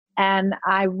And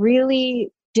I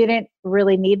really didn't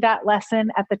really need that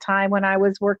lesson at the time when I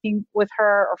was working with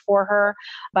her or for her,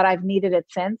 but I've needed it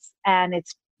since. And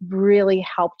it's really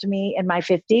helped me in my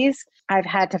 50s. I've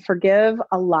had to forgive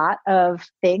a lot of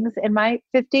things in my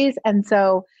 50s. And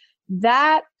so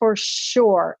that for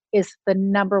sure is the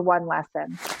number one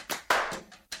lesson.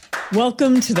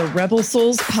 Welcome to the Rebel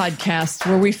Souls podcast,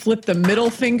 where we flip the middle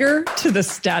finger to the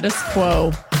status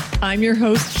quo. I'm your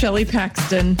host, Shelley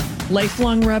Paxton,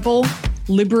 lifelong rebel,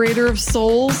 liberator of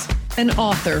souls, and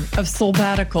author of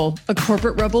Soulbatical, a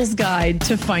corporate rebel's guide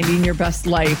to finding your best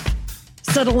life.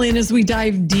 Settle in as we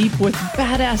dive deep with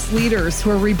badass leaders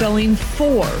who are rebelling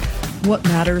for what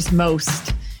matters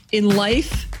most in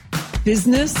life,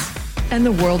 business, and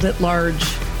the world at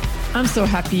large. I'm so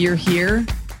happy you're here.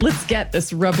 Let's get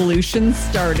this revolution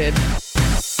started.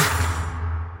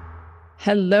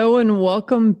 Hello and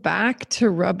welcome back to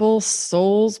Rebel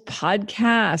Souls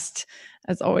podcast.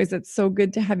 As always, it's so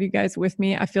good to have you guys with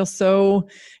me. I feel so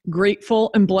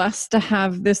grateful and blessed to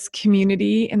have this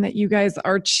community and that you guys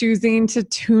are choosing to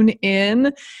tune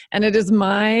in. And it is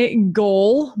my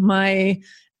goal, my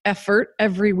effort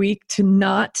every week to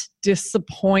not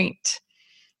disappoint.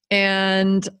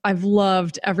 And I've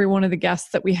loved every one of the guests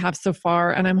that we have so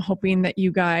far, and I'm hoping that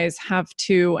you guys have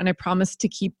too. And I promise to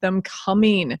keep them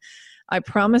coming. I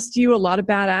promised you a lot of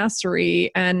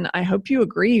badassery, and I hope you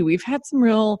agree. We've had some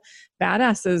real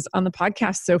badasses on the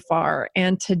podcast so far.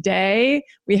 And today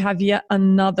we have yet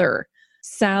another,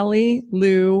 Sally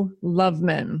Lou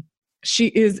Loveman. She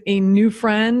is a new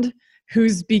friend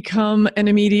who's become an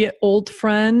immediate old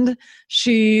friend.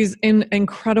 She's an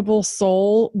incredible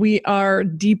soul. We are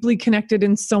deeply connected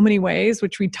in so many ways,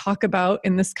 which we talk about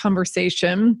in this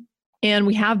conversation. And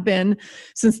we have been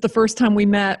since the first time we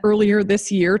met earlier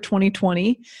this year,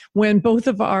 2020, when both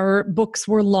of our books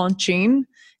were launching.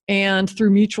 And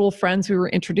through mutual friends, we were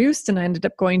introduced, and I ended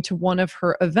up going to one of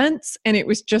her events. And it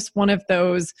was just one of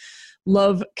those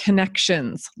love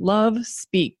connections. Love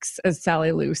speaks, as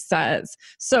Sally Lou says.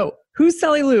 So who's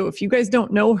Sally Lou? If you guys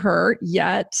don't know her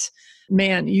yet,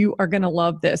 man, you are going to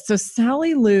love this. So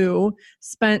Sally Lou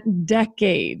spent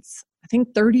decades, I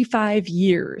think 35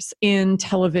 years in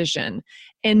television,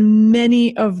 and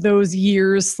many of those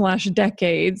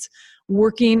years/decades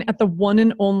working at the one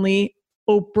and only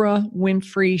Oprah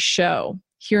Winfrey Show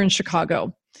here in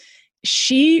Chicago.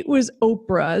 She was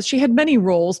Oprah's, she had many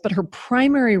roles, but her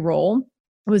primary role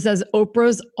was as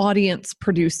Oprah's audience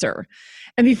producer.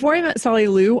 And before I met Sally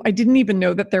Lou, I didn't even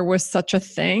know that there was such a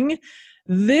thing.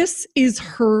 This is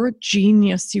her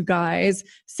genius, you guys.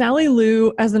 Sally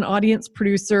Lou, as an audience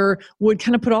producer, would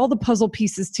kind of put all the puzzle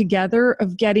pieces together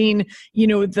of getting,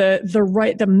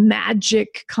 the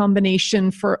magic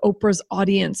combination for Oprah's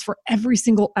audience for every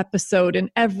single episode and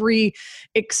every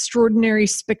extraordinary,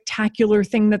 spectacular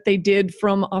thing that they did,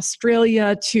 from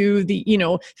Australia to the,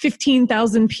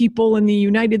 15,000 people in the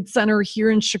United Center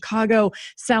here in Chicago.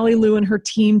 Sally Lou and her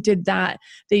team did that.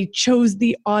 They chose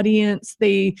the audience.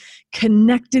 They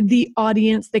connected the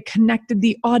audience. They connected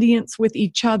the audience with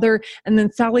each other. And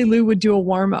then Sally Lou would do a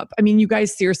warm-up. I mean, you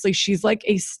guys, seriously, she's like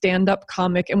a stand-up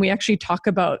comic. And we actually talk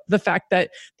about the fact that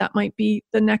that might be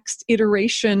the next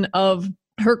iteration of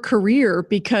her career,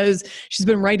 because she's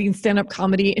been writing stand-up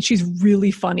comedy and she's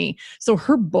really funny. So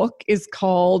her book is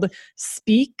called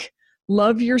Speak,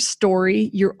 Love Your Story,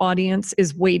 Your Audience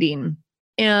is Waiting.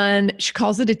 And she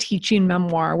calls it a teaching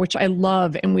memoir, which I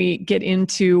love. And we get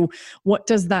into what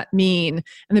does that mean?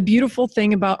 And the beautiful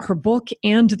thing about her book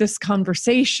and this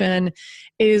conversation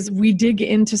is we dig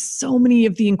into so many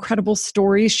of the incredible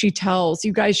stories she tells.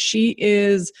 You guys, she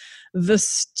is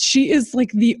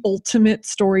like the ultimate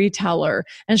storyteller,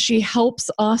 and she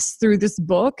helps us through this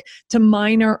book to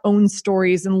mine our own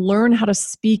stories and learn how to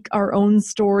speak our own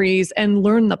stories and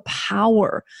learn the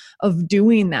power of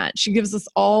doing that. She gives us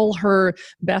all her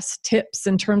best tips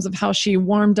in terms of how she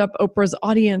warmed up Oprah's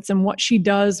audience and what she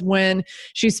does when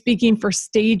she's speaking for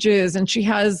stages, and she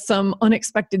has some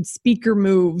unexpected speaker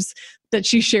moves that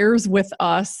she shares with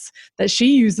us that she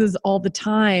uses all the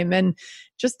time, and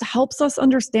just helps us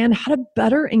understand how to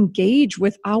better engage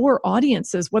with our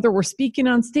audiences, whether we're speaking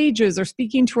on stages or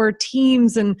speaking to our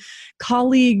teams and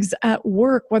colleagues at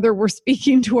work, whether we're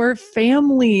speaking to our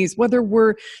families, whether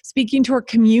we're speaking to our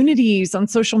communities on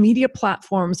social media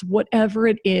platforms, whatever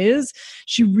it is.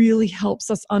 She really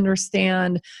helps us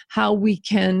understand how we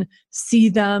can see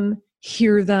them,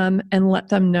 hear them, and let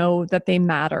them know that they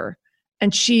matter.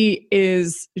 And she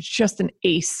is just an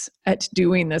ace at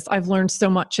doing this. I've learned so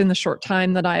much in the short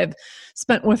time that I've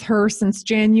spent with her since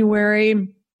January.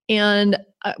 And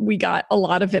we got a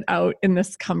lot of it out in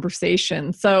this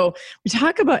conversation. So we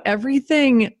talk about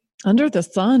everything Under the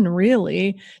sun,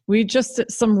 really. We just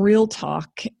some real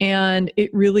talk, and it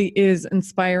really is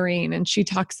inspiring. And she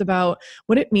talks about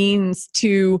what it means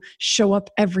to show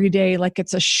up every day like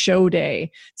it's a show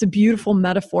day. It's a beautiful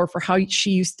metaphor for how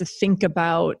she used to think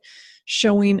about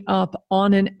showing up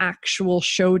on an actual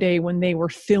show day when they were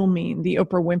filming the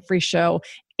Oprah Winfrey Show,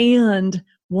 and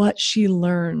what she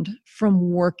learned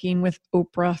from working with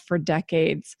Oprah for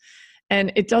decades.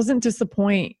 And it doesn't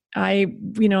disappoint. I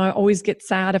always get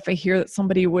sad if I hear that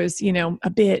somebody was, a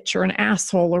bitch or an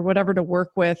asshole or whatever to work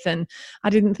with. And I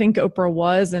didn't think Oprah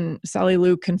was, and Sally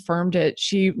Lou confirmed it.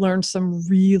 She learned some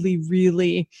really,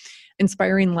 really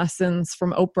inspiring lessons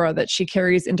from Oprah that she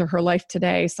carries into her life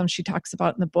today. Some she talks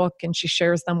about in the book, and she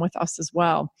shares them with us as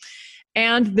well.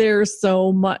 And there's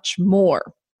so much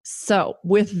more. So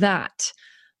with that,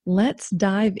 let's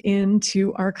dive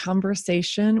into our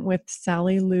conversation with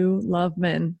Sally Lou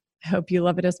Loveman. I hope you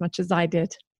love it as much as I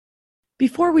did.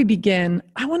 Before we begin,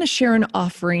 I want to share an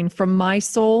offering from my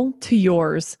soul to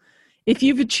yours. If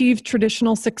you've achieved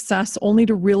traditional success only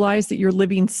to realize that you're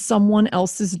living someone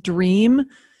else's dream,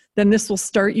 then this will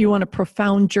start you on a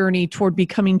profound journey toward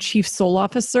becoming chief soul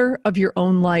officer of your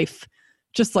own life,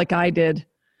 just like I did.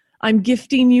 I'm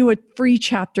gifting you a free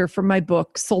chapter from my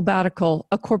book, Soulbatical,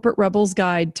 A Corporate Rebel's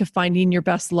Guide to Finding Your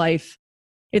Best Life.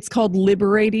 It's called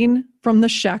Liberating from the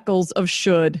Shackles of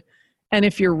Should. And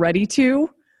if you're ready to,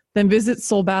 then visit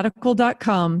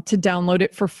soulbatical.com to download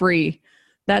it for free.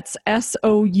 That's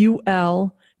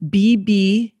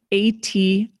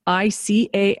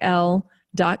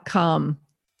SOULBATICAL.com.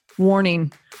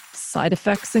 Warning, side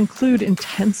effects include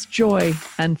intense joy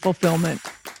and fulfillment.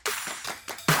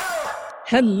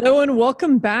 Hello and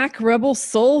welcome back, Rebel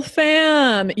Soul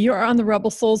fam. You are on the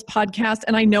Rebel Souls podcast,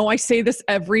 and I know I say this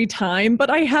every time, but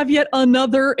I have yet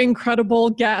another incredible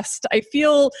guest. I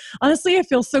feel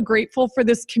so grateful for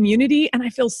this community, and I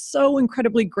feel so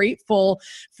incredibly grateful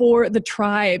for the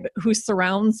tribe who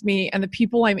surrounds me and the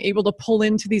people I'm able to pull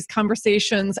into these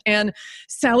conversations. And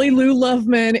Sally Lou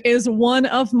Loveman is one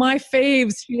of my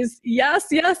faves. She is, yes,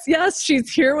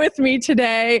 she's here with me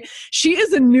today. She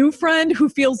is a new friend who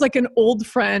feels like an old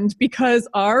friend because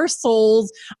our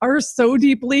souls are so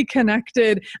deeply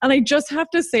connected. And I just have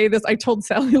to say this. I told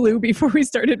Sally Lou before we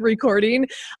started recording,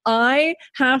 I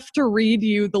have to read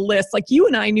you the list. Like, you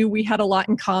and I knew we had a lot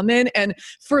in common. And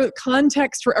for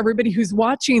context for everybody who's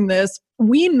watching this,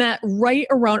 we met right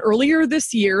around earlier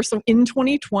this year, so in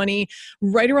 2020,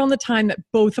 right around the time that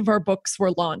both of our books were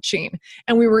launching.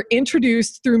 And we were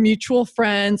introduced through mutual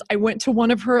friends. I went to one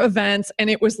of her events,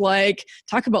 and it was like,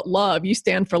 talk about love. You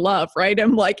stand for love, right?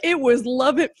 I'm like, it was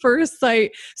love at first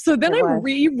sight. So then I'm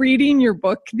rereading your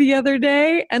book the other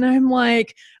day, and I'm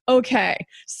like, okay,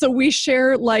 so we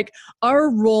share like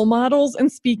our role models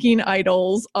and speaking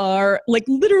idols are like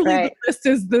literally the list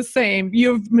is the same.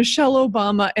 You have Michelle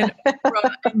Obama and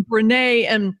Oprah and Brene,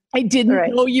 and I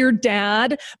didn't know your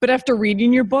dad, but after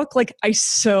reading your book, like I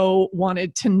so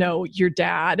wanted to know your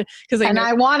dad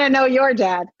I want to know your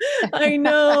dad. I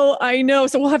know.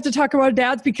 So we'll have to talk about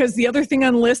dads, because the other thing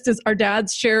on the list is our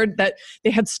dads shared that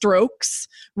they had strokes,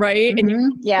 right? Mm-hmm.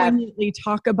 And you poignantly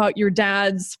talk about your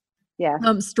dad's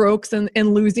strokes and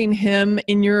losing him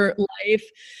in your life.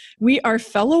 We are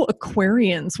fellow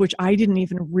Aquarians, which I didn't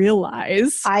even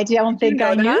realize. I don't think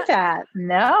I knew that.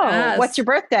 No. Yes. What's your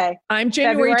birthday? I'm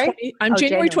January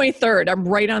 23rd. I'm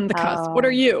right on the cusp. What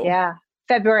are you? Yeah.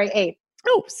 February 8th.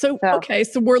 Oh, so okay.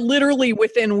 So we're literally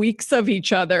within weeks of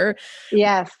each other.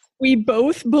 Yes. We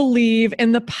both believe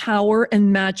in the power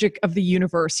and magic of the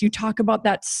universe. You talk about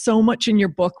that so much in your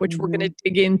book, which we're going to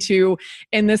dig into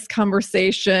in this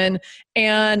conversation.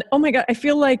 And oh my God, I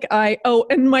feel like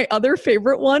and my other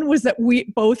favorite one was that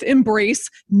we both embrace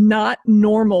not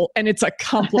normal, and it's a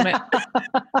compliment.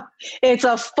 It's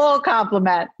a full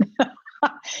compliment.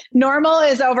 Normal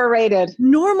is overrated.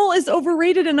 Normal is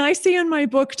overrated. And I say in my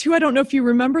book too, I don't know if you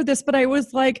remember this, but I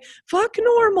was like, fuck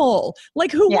normal.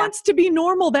 Like, who wants to be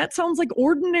normal? That sounds like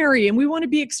ordinary. And we want to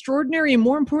be extraordinary. And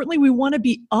more importantly, we want to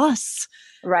be us.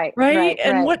 Right.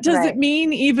 And what does it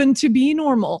mean even to be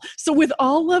normal? So with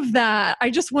all of that,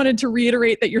 I just wanted to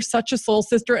reiterate that you're such a soul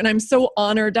sister. And I'm so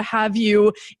honored to have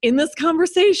you in this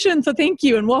conversation. So thank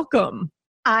you and welcome.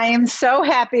 I am so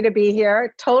happy to be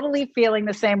here. Totally feeling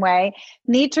the same way.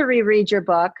 Need to reread your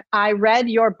book. I read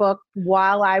your book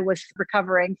while I was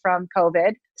recovering from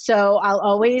COVID. So I'll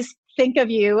always think of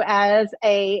you as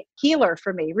a healer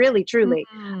for me, really, truly.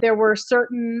 Mm-hmm. There were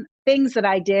certain things that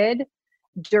I did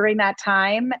during that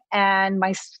time and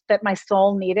that my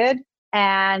soul needed.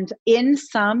 And in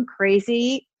some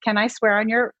crazy, can I swear on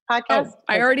your podcast? Oh,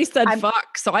 I already said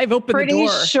fuck, so I've opened the door.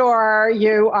 Pretty sure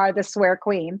you are the swear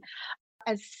queen.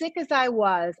 As sick as I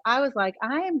was like,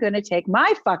 I am going to take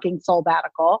my fucking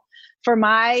soul-batical for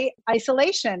my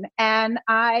isolation. And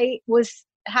I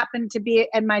happened to be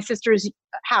in my sister's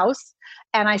house,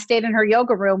 and I stayed in her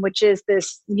yoga room, which is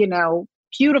this,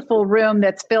 beautiful room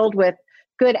that's filled with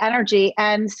good energy.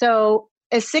 And so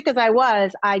as sick as I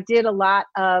was, I did a lot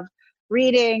of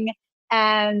reading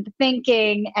and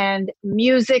thinking and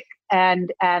music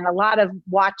and a lot of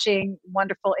watching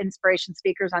wonderful inspiration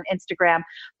speakers on Instagram.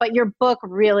 But your book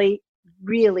really,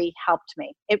 really helped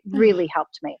me. It really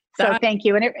helped me. So thank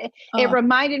you. And it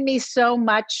reminded me so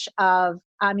much of,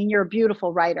 you're a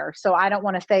beautiful writer. So I don't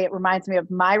want to say it reminds me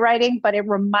of my writing, but it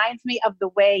reminds me of the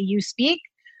way you speak,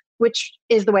 which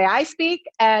is the way I speak.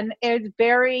 And it's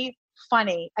very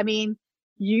funny.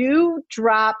 You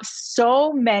drop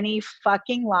so many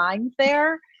fucking lines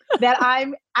there that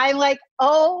I'm like,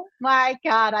 oh my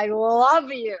God, I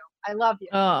love you. I love you.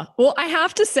 Well, I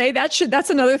have to say that's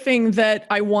another thing that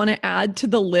I want to add to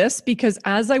the list, because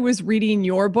as I was reading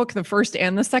your book the first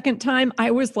and the second time,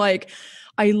 I was like,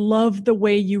 I love the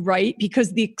way you write,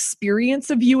 because the experience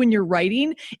of you and your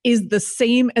writing is the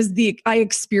same as I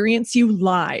experience you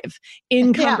live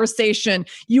in conversation.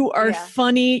 You are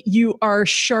funny, you are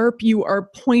sharp, you are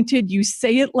pointed, you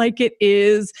say it like it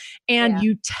is, and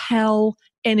you tell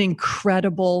an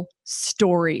incredible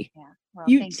story. Yeah. Well,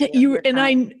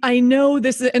 I know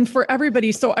this, and for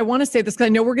everybody. So I want to say this, because I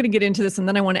know we're going to get into this, and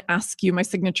then I want to ask you my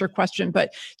signature question.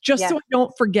 But just so I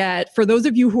don't forget, for those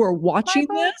of you who are watching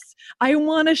this, I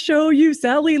want to show you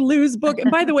Sally Lou's book.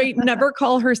 And by the way, never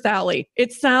call her Sally.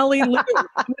 It's Sally Lou.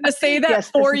 I'm going to say that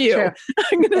for you.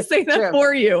 I'm going to say that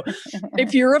for you.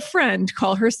 If you're a friend,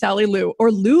 call her Sally Lou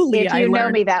or Luli. If you know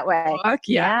me that way.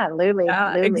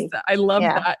 Luli. I love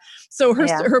that. So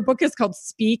her book is called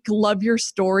Speak, Love Your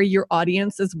Story, Your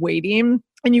Audience is Waiting.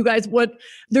 And you guys,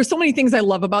 there's so many things I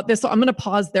love about this. So I'm going to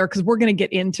pause there, because we're going to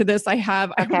get into this. I'm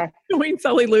showing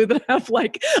Sally Lou that I have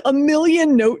like a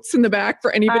million notes in the back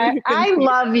for anybody who can. I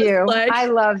love you. I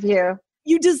love you.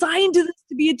 You designed this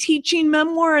to be a teaching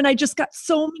memoir, and I just got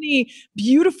so many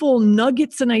beautiful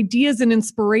nuggets and ideas and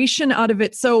inspiration out of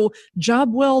it. So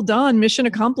job well done, mission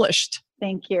accomplished.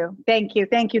 Thank you.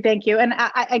 And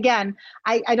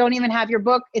I don't even have your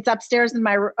book. It's upstairs in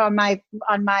on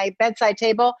my bedside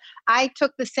table. I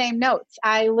took the same notes.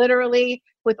 I literally,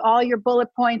 with all your bullet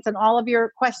points and all of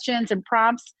your questions and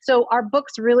prompts. So our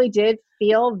books really did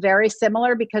feel very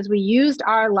similar, because we used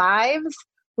our lives,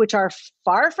 which are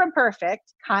far from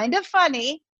perfect, kind of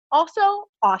funny, also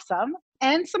awesome,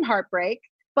 and some heartbreak.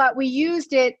 But we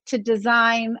used it to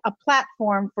design a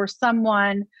platform for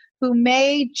someone who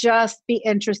may just be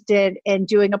interested in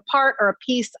doing a part or a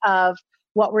piece of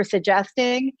what we're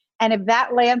suggesting. And if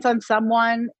that lands on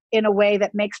someone in a way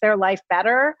that makes their life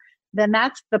better, then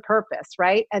that's the purpose,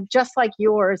 right? And just like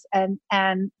yours and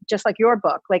just like your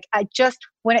book,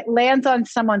 when it lands on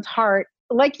someone's heart,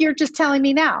 like you're just telling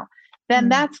me now, then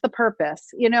that's the purpose.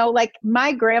 Like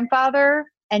my grandfather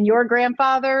and your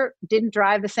grandfather didn't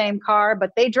drive the same car,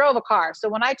 but they drove a car. So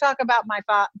when I talk about my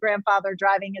grandfather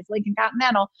driving his Lincoln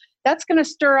Continental, that's going to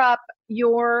stir up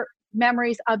your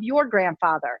memories of your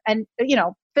grandfather. And,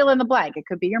 fill in the blank. It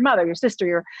could be your mother, your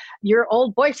sister, your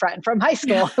old boyfriend from high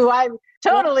school, who I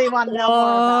totally want to know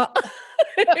more about.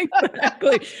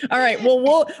 Exactly. All right.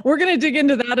 Well, we're going to dig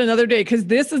into that another day, because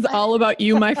this is all about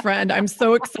you, my friend. I'm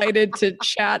so excited to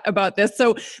chat about this.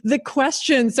 So the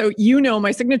question,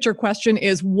 my signature question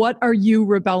is, what are you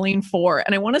rebelling for?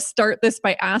 And I want to start this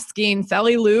by asking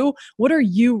Sally Lou, what are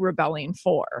you rebelling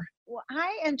for? Well,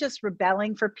 I am just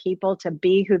rebelling for people to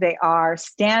be who they are,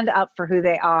 stand up for who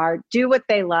they are, do what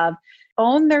they love,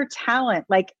 own their talent,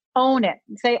 own it.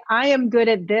 Say, I am good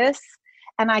at this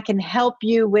and I can help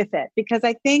you with it. Because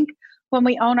I think when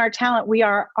we own our talent, we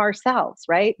are ourselves,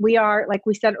 right? We are, like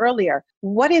we said earlier,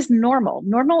 what is normal?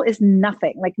 Normal is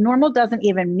nothing. Normal doesn't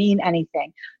even mean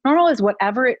anything. Normal is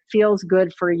whatever it feels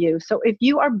good for you. So if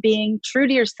you are being true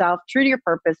to yourself, true to your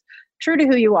purpose, true to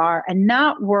who you are, and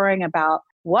not worrying about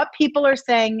what people are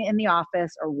saying in the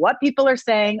office or what people are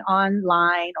saying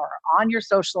online or on your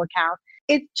social account,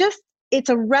 it's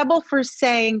a rebel for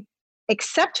saying,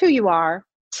 accept who you are,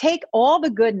 take all the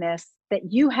goodness that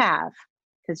you have,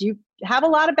 because you have a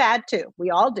lot of bad too. We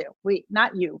all do.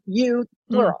 Not you,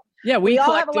 plural. Yeah, we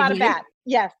all have a lot of bad.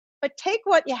 Yes. But take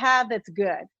what you have that's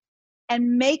good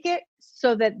and make it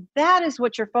so that that is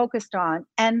what you're focused on,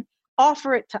 and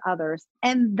offer it to others.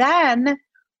 And then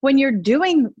when you're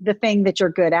doing the thing that you're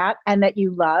good at and that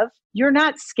you love, you're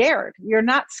not scared. You're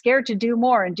not scared to do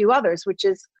more and do others, which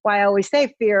is why I always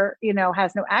say fear,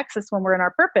 has no access when we're in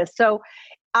our purpose. So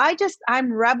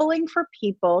I'm rebelling for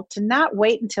people to not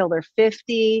wait until they're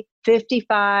 50,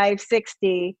 55,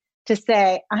 60 to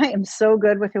say, I am so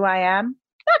good with who I am.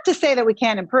 Not to say that we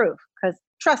can't improve, because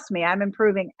trust me, I'm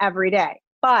improving every day.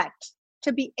 But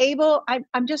to be able,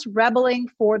 I'm just rebelling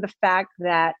for the fact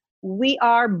that we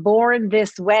are born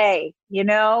this way.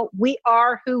 We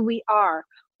are who we are.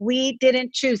 We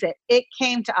didn't choose it. It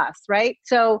came to us, right?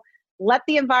 So let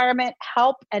the environment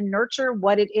help and nurture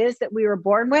what it is that we were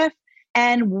born with,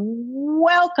 and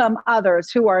welcome others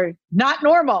who are not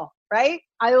normal, right?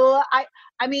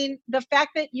 I mean, the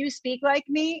fact that you speak like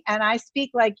me and I speak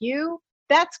like you,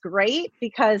 that's great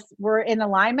because we're in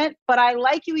alignment, but I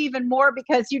like you even more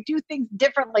because you do things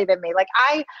differently than me. Like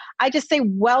I just say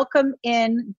welcome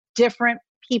in different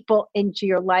people into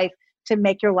your life to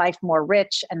make your life more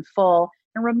rich and full,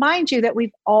 and remind you that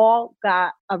we've all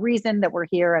got a reason that we're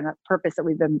here and a purpose that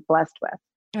we've been blessed with.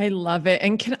 I love it.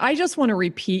 And I just want to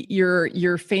repeat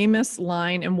your famous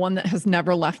line, and one that has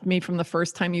never left me from the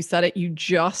first time you said it. You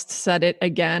just said it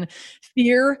again.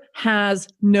 Fear has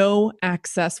no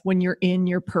access when you're in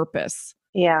your purpose.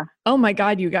 Yeah. Oh my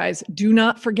God, you guys, do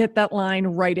not forget that line.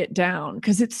 Write it down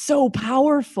because it's so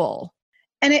powerful.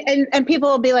 And people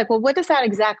will be like, well, what does that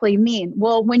exactly mean?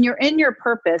 Well, when you're in your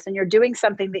purpose and you're doing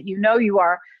something that you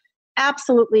are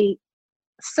absolutely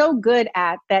so good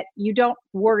at, that you don't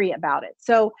worry about it.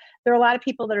 So there are a lot of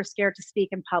people that are scared to speak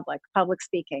in public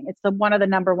speaking. It's one of the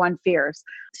number one fears.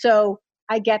 So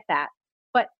I get that.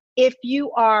 But if you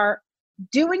are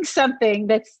doing something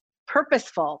that's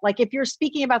purposeful, like if you're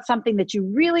speaking about something that you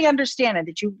really understand and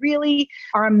that you really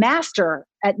are a master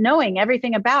at knowing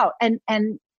everything about, and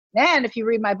if you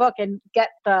read my book and get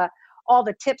all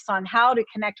the tips on how to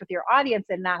connect with your audience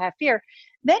and not have fear,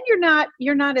 then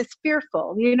you're not as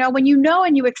fearful. When you know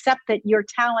and you accept that your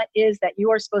talent is that you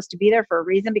are supposed to be there for a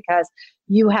reason, because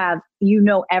you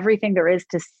know everything there is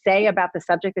to say about the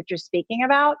subject that you're speaking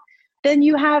about, then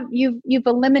you've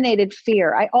eliminated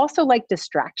fear. I also like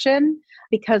distraction,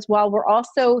 because while we're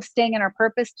also staying in our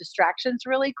purpose, distraction's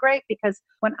really great, because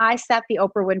when I sat the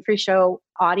Oprah Winfrey Show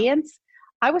audience,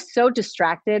 I was so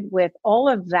distracted with all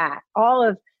of that, all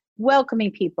of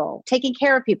welcoming people, taking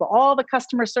care of people, all the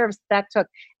customer service that took.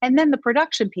 And then the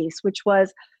production piece, which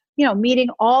was, meeting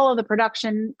all of the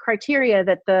production criteria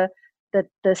that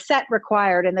the set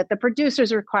required and that the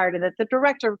producers required and that the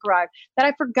director required, that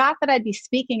I forgot that I'd be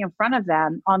speaking in front of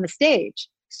them on the stage.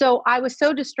 So I was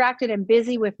so distracted and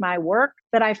busy with my work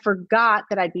that I forgot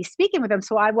that I'd be speaking with them.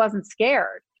 So I wasn't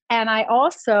scared. And I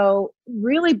also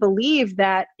really believe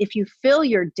that if you fill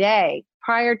your day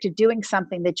prior to doing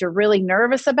something that you're really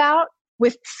nervous about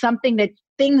with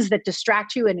things that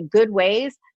distract you in good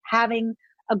ways, having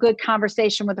a good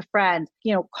conversation with a friend,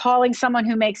 calling someone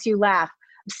who makes you laugh,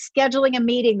 scheduling a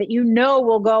meeting that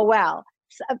will go well,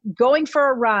 going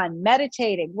for a run,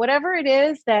 meditating, whatever it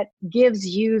is that gives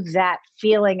you that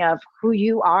feeling of who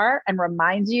you are and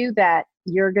reminds you that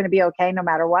you're going to be okay no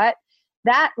matter what,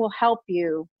 that will help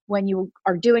you when you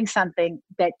are doing something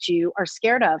that you are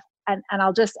scared of. And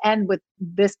I'll just end with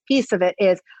this piece of it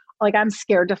is, like, I'm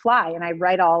scared to fly. And I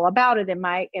write all about it in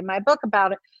my book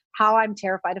about it, how I'm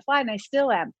terrified to fly. And I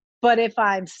still am. But if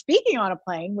I'm speaking on a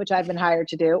plane, which I've been hired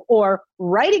to do, or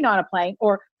writing on a plane,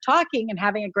 or talking and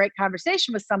having a great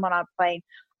conversation with someone on a plane,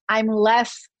 I'm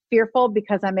less fearful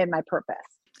because I'm in my purpose.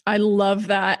 I love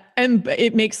that. And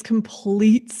it makes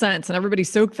complete sense. And everybody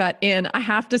soak that in. I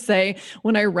have to say,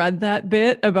 when I read that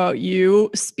bit about you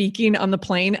speaking on the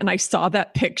plane and I saw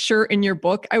that picture in your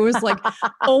book, I was like,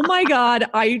 oh my God,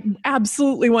 I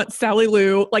absolutely want Sally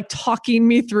Lou talking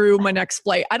me through my next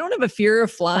flight. I don't have a fear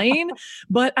of flying,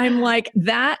 but I'm like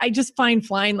that. I just find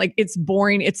flying, it's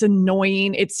boring. It's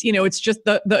annoying. It's, it's just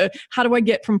the, how do I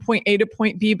get from point A to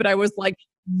point B? But I was like,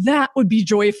 that would be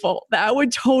joyful. That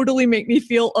would totally make me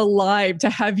feel alive to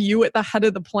have you at the head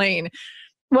of the plane.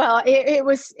 Well, it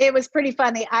was pretty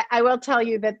funny. I will tell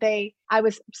you that I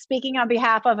was speaking on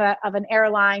behalf of an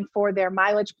airline for their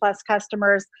Mileage Plus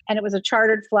customers, and it was a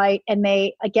chartered flight. And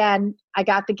I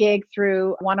got the gig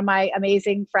through one of my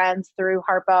amazing friends, through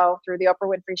Harpo, through the Oprah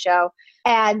Winfrey Show.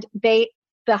 And the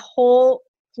whole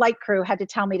flight crew had to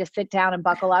tell me to sit down and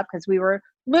buckle up because we were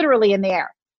literally in the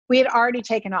air. We had already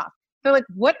taken off. They're like,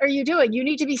 what are you doing? You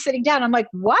need to be sitting down. I'm like,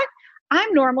 what?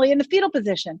 I'm normally in the fetal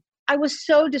position. I was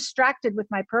so distracted with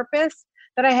my purpose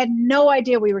that I had no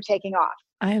idea we were taking off.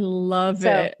 I love So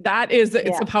it. It's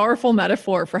yeah, a powerful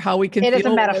metaphor for how we can it is a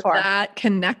feel all metaphor. that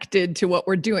connected to what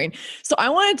we're doing. So I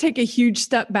want to take a huge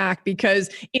step back because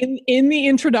in the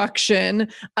introduction,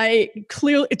 I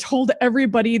clearly told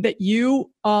everybody that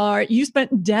you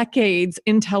spent decades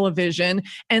in television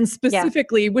and Yeah.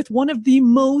 specifically with one of the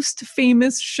most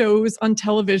famous shows on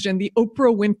television, the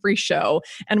Oprah Winfrey Show.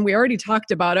 And we already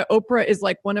talked about it. Oprah is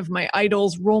like one of my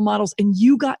idols, role models, and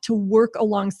you got to work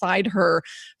alongside her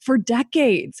for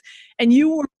decades. And you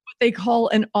were what they call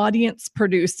an audience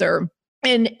producer.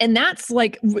 And that's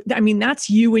like, I mean, that's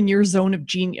you in your zone of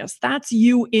genius. That's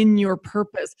you in your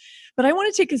purpose. But I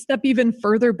want to take a step even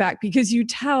further back because you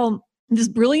tell this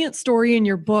brilliant story in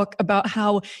your book about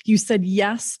how you said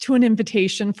yes to an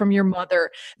invitation from your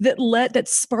mother that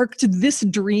sparked this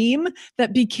dream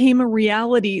that became a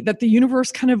reality that the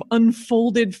universe kind of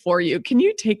unfolded for you. Can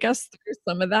you take us through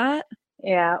some of that?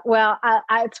 Yeah, well,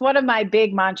 it's one of my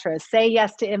big mantras. Say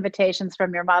yes to invitations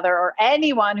from your mother or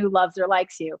anyone who loves or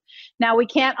likes you. Now, we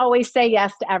can't always say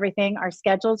yes to everything. Our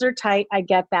schedules are tight. I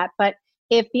get that. But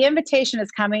if the invitation is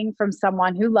coming from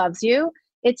someone who loves you,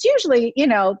 it's usually,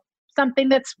 something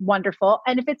that's wonderful.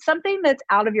 And if it's something that's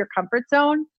out of your comfort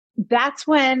zone, that's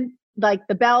when like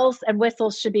the bells and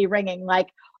whistles should be ringing. Like,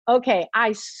 okay,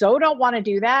 I so don't want to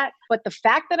do that. But the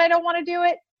fact that I don't want to do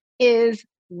it is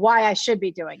why I should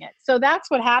be doing it. So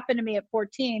that's what happened to me at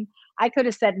 14. I could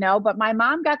have said no, but my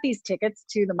mom got these tickets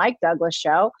to the Mike Douglas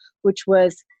show, which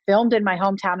was filmed in my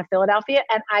hometown of Philadelphia.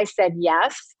 And I said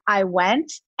yes. I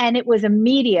went and it was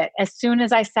immediate. As soon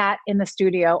as I sat in the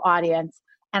studio audience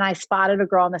and I spotted a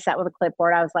girl on the set with a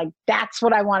clipboard, I was like, that's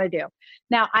what I want to do.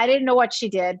 Now, I didn't know what she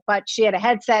did, but she had a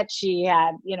headset. She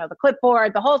had, the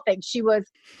clipboard, the whole thing. She was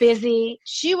busy.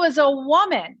 She was a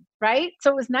woman, right?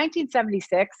 So it was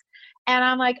 1976. And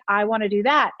I'm like, I want to do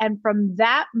that. And from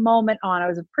that moment on, I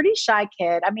was a pretty shy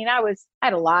kid. I mean, I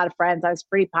had a lot of friends. I was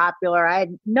pretty popular. I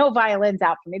had no violins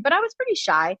out for me, but I was pretty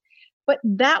shy. But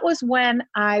that was when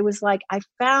I was like, I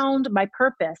found my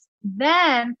purpose.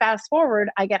 Then fast forward,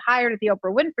 I get hired at the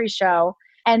Oprah Winfrey Show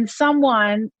and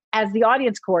someone as the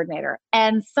audience coordinator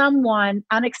and someone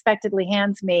unexpectedly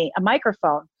hands me a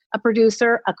microphone. A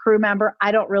producer, a crew member,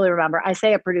 I don't really remember. I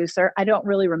say a producer, I don't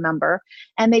really remember.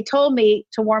 And they told me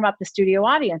to warm up the studio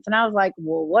audience. And I was like,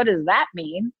 well, what does that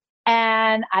mean?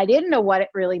 And I didn't know what it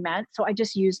really meant. So I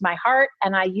just used my heart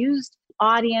and I used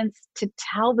audience to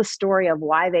tell the story of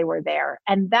why they were there.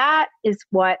 And that's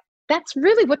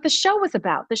really what the show was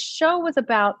about. The show was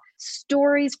about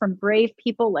stories from brave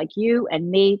people like you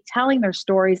and me telling their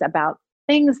stories about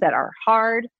things that are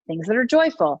hard, things that are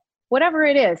joyful, whatever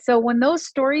it is. So when those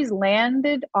stories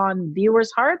landed on viewers'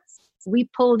 hearts, we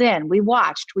pulled in, we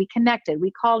watched, we connected,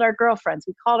 we called our girlfriends,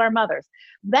 we called our mothers.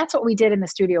 That's what we did in the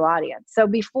studio audience. So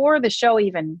before the show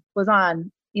even was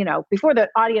on, before the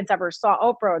audience ever saw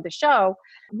Oprah or the show,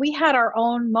 we had our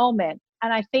own moment.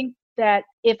 And I think that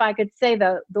if I could say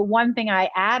the one thing I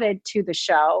added to the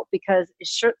show, because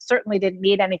it certainly didn't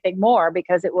need anything more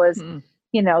because it was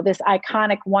this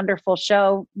iconic, wonderful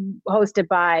show hosted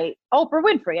by Oprah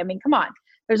Winfrey. I mean, come on,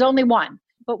 there's only one.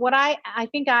 But what I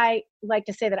think I like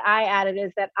to say that I added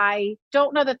is that I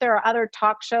don't know that there are other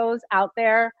talk shows out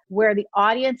there where the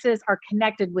audiences are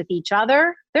connected with each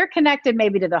other. They're connected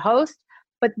maybe to the host,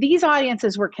 but these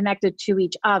audiences were connected to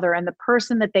each other and the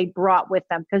person that they brought with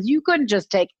them, because you couldn't just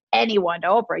take anyone to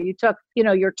Oprah. You took,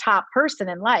 your top person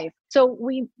in life. So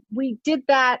we did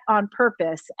that on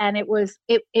purpose. And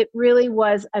it really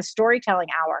was a storytelling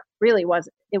hour. Really was.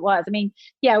 It was. I mean,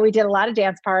 yeah, we did a lot of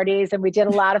dance parties and we did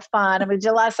a lot of fun and we did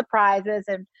a lot of surprises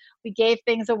and we gave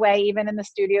things away even in the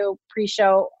studio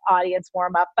pre-show audience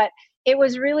warm up. But it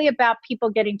was really about people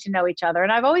getting to know each other.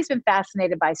 And I've always been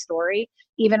fascinated by story.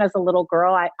 Even as a little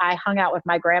girl, I hung out with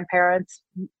my grandparents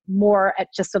more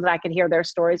just so that I could hear their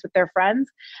stories with their friends.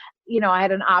 I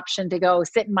had an option to go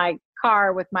sit in my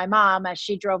car with my mom as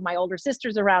she drove my older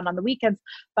sisters around on the weekends.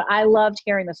 But I loved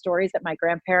hearing the stories that my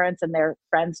grandparents and their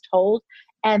friends told.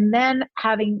 And then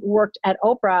having worked at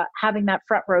Oprah, having that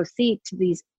front row seat to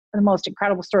the most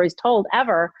incredible stories told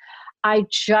ever, I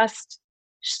just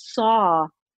saw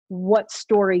what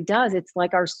story does. It's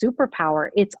like our superpower.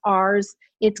 It's ours.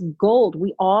 It's gold.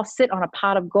 We all sit on a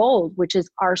pot of gold, which is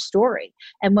our story.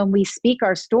 And when we speak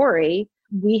our story,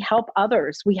 we help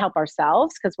others. We help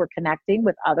ourselves because we're connecting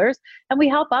with others. And we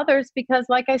help others because,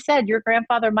 like I said, your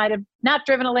grandfather might have not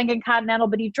driven a Lincoln Continental,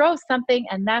 but he drove something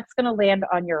and that's going to land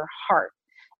on your heart.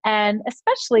 And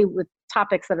especially with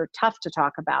topics that are tough to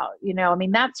talk about, I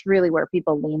mean, that's really where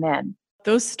people lean in.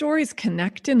 Those stories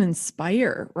connect and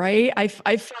inspire, right?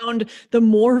 I found the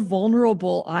more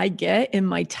vulnerable I get in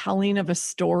my telling of a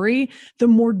story, the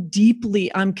more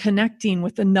deeply I'm connecting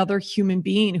with another human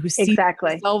being who sees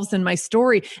Exactly. themselves in my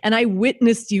story. And I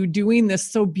witnessed you doing this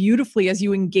so beautifully as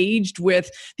you engaged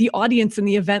with the audience in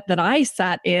the event that I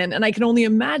sat in. And I can only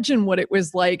imagine what it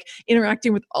was like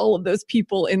interacting with all of those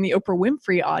people in the Oprah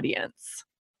Winfrey audience.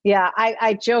 Yeah,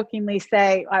 I jokingly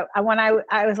say I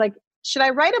was like, should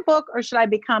I write a book or should I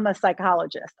become a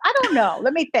psychologist? I don't know.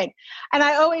 Let me think. And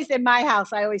I always in my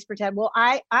house, I always pretend, well,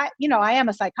 I am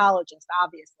a psychologist,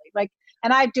 obviously. Like,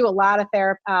 and I do a lot of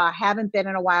therapy. Haven't been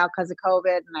in a while because of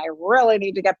COVID, and I really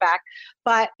need to get back.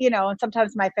 But and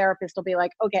sometimes my therapist will be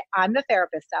like, "Okay, I'm the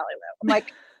therapist, Sally Lou." I'm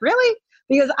like, "Really?"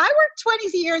 Because I worked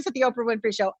 20 years at the Oprah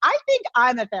Winfrey Show. I think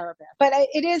I'm a therapist. But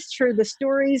it is true. The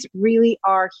stories really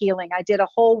are healing. I did a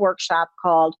whole workshop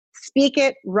called Speak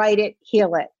It, Write It,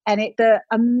 Heal It. And the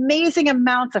amazing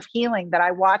amounts of healing that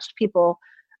I watched people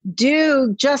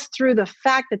do just through the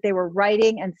fact that they were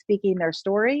writing and speaking their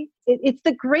story. It's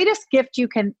the greatest gift you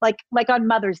can, like on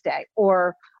Mother's Day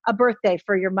or a birthday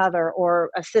for your mother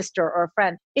or a sister or a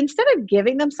friend. Instead of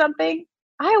giving them something,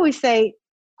 I always say,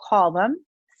 call them,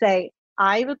 say,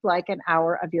 I would like an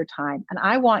hour of your time and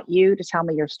I want you to tell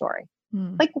me your story.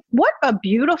 Like, what a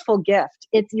beautiful gift.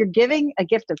 You're giving a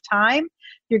gift of time.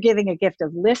 You're giving a gift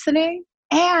of listening,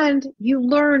 and you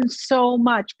learn so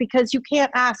much because you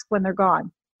can't ask when they're gone.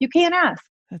 You can't ask.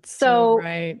 That's so So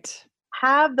right.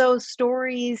 have those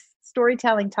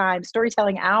storytelling time,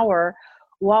 storytelling hour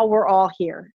while we're all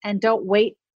here, and don't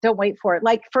wait for it.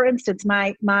 Like, for instance,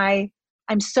 I'm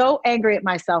so angry at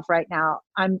myself right now.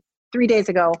 3 days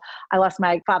ago, I lost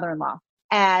my father-in-law,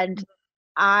 and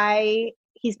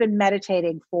he's been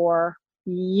meditating for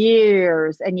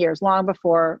years and years, long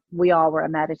before we all were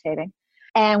meditating.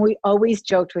 And we always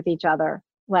joked with each other,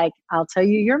 like, I'll tell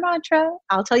you your mantra.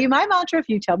 I'll tell you my mantra if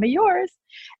you tell me yours.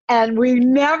 And we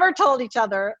never told each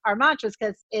other our mantras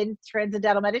because in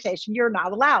transcendental meditation, you're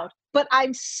not allowed. But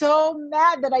I'm so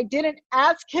mad that I didn't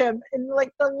ask him in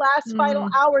like the last final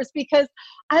hours because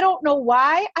I don't know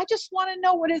why. I just want to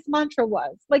know what his mantra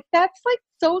was. Like, that's like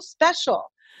so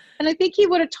special. And I think he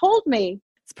would have told me.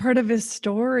 It's part of his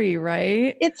story,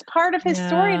 right? It's part of his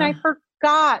story. And I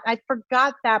forgot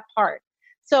that part.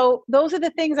 So those are the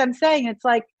things I'm saying. It's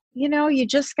like, you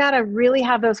just got to really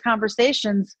have those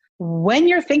conversations when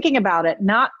you're thinking about it,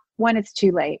 not when it's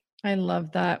too late. I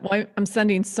love that. Well, I'm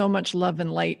sending so much love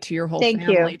and light to your whole Thank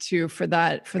family you. too for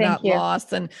that Thank you.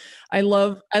 loss. And I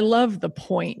love the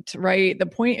point, right? The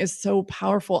point is so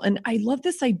powerful. And I love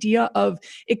this idea of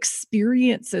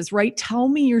experiences, right? Tell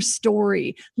me your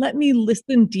story. Let me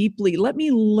listen deeply. Let me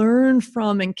learn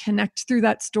from and connect through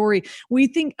that story.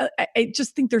 I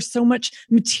just think there's so much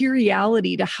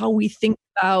materiality to how we think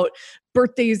about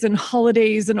birthdays and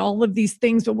holidays and all of these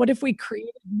things. But what if we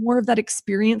created more of that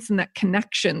experience and that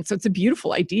connection? So it's a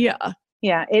beautiful idea.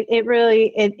 Yeah, it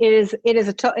really is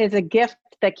a gift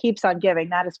that keeps on giving.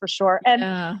 That is for sure. And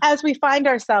Yeah. as we find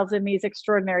ourselves in these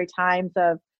extraordinary times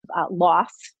of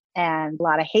loss and a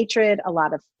lot of hatred, a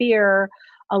lot of fear,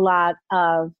 a lot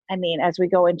of, as we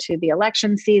go into the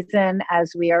election season,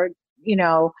 as we are,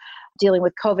 dealing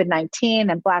with COVID-19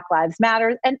 and Black Lives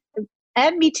Matter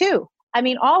and Me Too.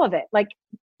 All of it. Like,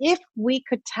 if we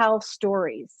could tell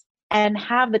stories and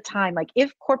have the time, like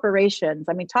if corporations,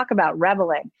 talk about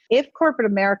reveling, if corporate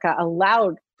America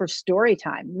allowed for story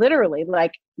time, literally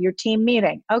like your team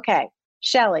meeting. Okay,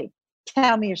 Shelley,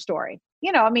 tell me your story.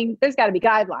 There's got to be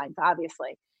guidelines,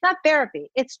 obviously. Not therapy.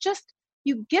 It's just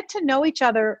you get to know each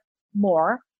other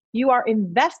more. You are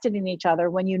invested in each other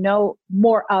when you know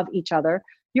more of each other.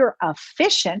 You're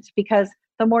efficient because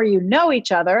the more you know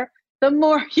each other, the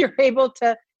more you're able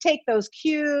to take those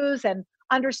cues and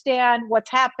understand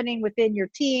what's happening within your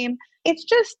team. It's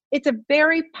a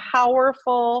very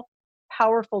powerful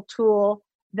tool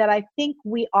that I think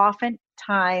we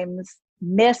oftentimes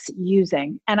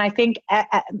misusing. And I think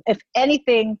if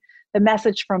anything, the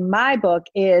message from my book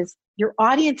is your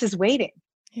audience is waiting.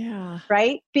 Yeah.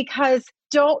 Right? Because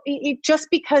just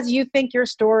because you think your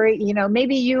story,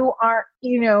 maybe you aren't,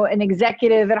 an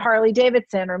executive at Harley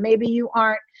Davidson, or maybe you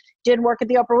didn't work at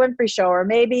the Oprah Winfrey Show, or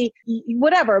maybe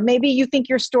whatever, maybe you think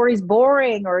your story's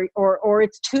boring or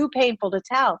it's too painful to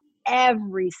tell.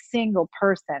 Every single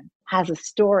person has a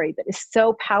story that is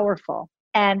so powerful.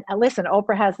 And listen,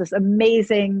 Oprah has this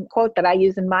amazing quote that I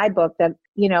use in my book that,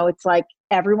 it's like,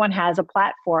 everyone has a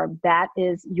platform. That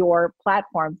is your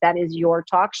platform. That is your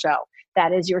talk show.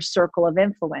 That is your circle of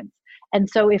influence. And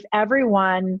so if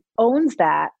everyone owns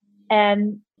that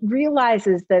and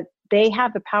realizes that they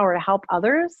have the power to help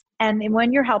others, and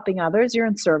when you're helping others, you're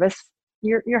in service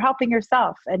you're helping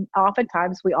yourself. And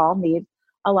oftentimes we all need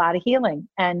a lot of healing.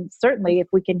 And certainly if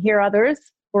we can hear others,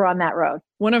 we're on that road.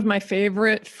 One of my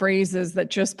favorite phrases that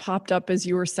just popped up as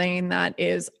you were saying that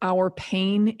is, our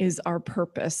pain is our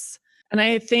purpose. And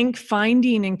I think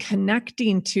finding and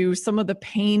connecting to some of the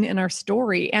pain in our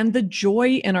story and the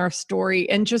joy in our story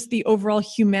and just the overall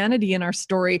humanity in our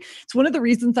story. It's one of the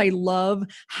reasons I love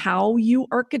how you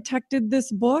architected this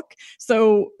book.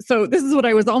 So this is what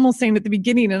I was almost saying at the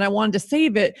beginning, and I wanted to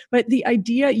save it, but the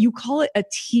idea, you call it a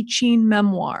teaching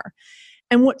memoir.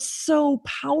 And what's so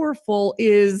powerful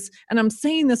is, and I'm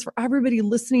saying this for everybody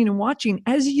listening and watching,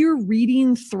 as you're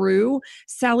reading through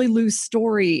Sally Lou's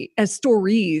stories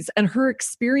and her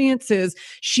experiences,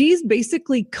 she's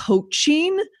basically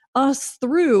coaching us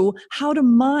through how to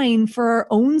mine for our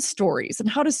own stories and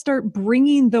how to start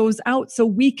bringing those out so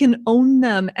we can own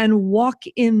them and walk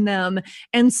in them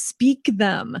and speak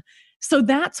them. So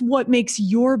that's what makes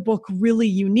your book really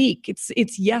unique.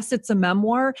 It's yes, it's a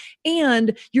memoir,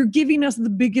 and you're giving us the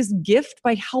biggest gift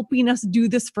by helping us do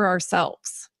this for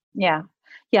ourselves. Yeah.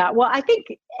 Yeah. Well, I think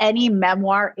any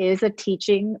memoir is a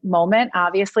teaching moment,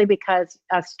 obviously, because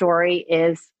a story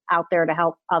is out there to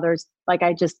help others, like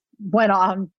I just went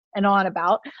on and on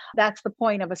about. That's the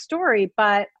point of a story.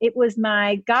 But it was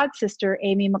my god sister,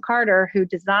 Amy McCarter, who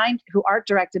art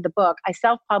directed the book. I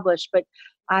self-published, but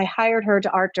I hired her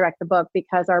to art direct the book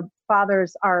because our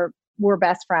fathers were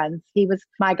best friends. He was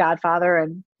my godfather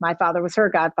and my father was her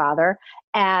godfather.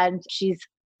 And she's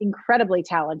incredibly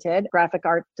talented graphic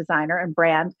art designer and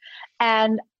brand.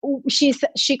 And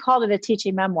she called it a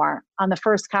teaching memoir on the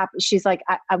first copy. She's like,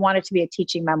 I want it to be a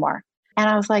teaching memoir. And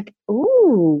I was like,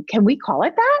 ooh, can we call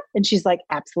it that? And she's like,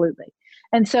 absolutely.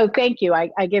 And so thank you.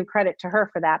 I give credit to her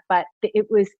for that. But it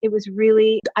was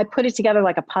really, I put it together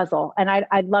like a puzzle. And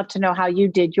I'd love to know how you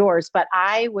did yours. But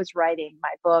I was writing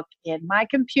my book in my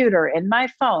computer, in my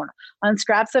phone, on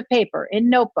scraps of paper, in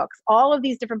notebooks, all of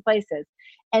these different places.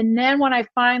 And then when I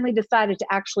finally decided to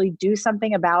actually do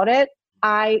something about it,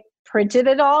 I printed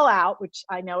it all out, which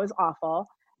I know is awful.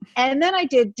 And then I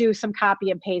did do some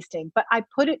copy and pasting, but I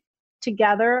put it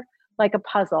together like a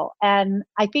puzzle. And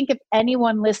I think if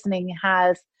anyone listening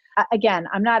has, again,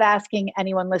 I'm not asking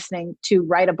anyone listening to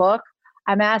write a book.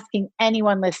 I'm asking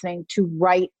anyone listening to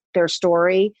write their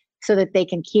story so that they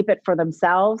can keep it for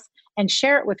themselves and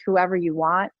share it with whoever you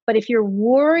want. But if you're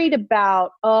worried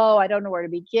about, oh, I don't know where to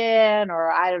begin,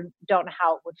 or I don't know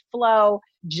how it would flow,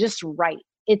 just write.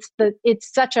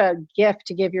 It's such a gift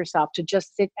to give yourself to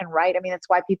just sit and write. I mean, that's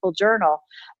why people journal.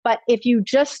 But if you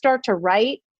just start to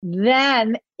write,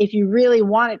 then if you really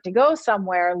want it to go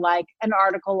somewhere, like an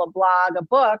article, a blog, a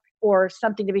book, or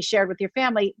something to be shared with your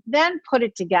family, then put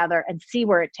it together and see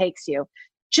where it takes you.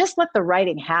 Just let the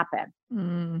writing happen.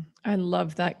 I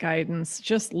love that guidance.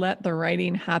 Just let the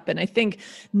writing happen. I think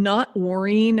not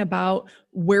worrying about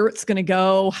where it's going to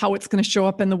go, how it's going to show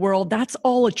up in the world, that's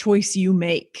all a choice you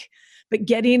make. But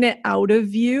getting it out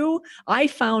of you, I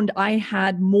found I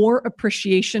had more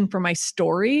appreciation for my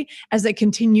story as I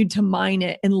continued to mine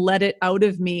it and let it out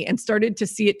of me and started to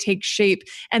see it take shape.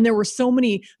 And there were so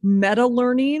many meta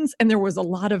learnings and there was a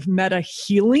lot of meta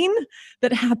healing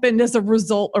that happened as a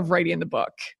result of writing the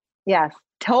book. Yes,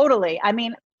 totally. I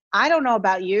mean, I don't know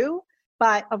about you,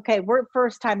 but okay, you're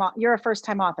a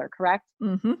first-time author, correct?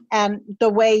 Mm-hmm. And the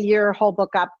way your whole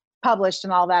book got published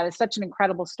and all that is such an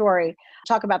incredible story.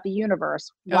 Talk about the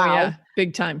universe. Wow. Oh yeah,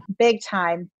 big time. Big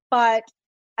time. But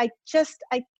I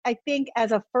think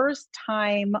as a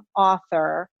first-time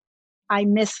author, I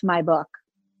miss my book,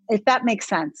 if that makes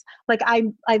sense. Like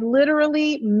I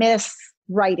literally miss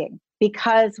writing,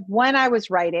 because when I was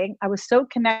writing, I was so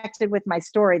connected with my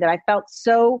story that I felt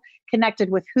so connected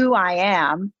with who I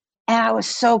am. And I was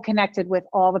so connected with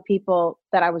all the people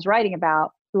that I was writing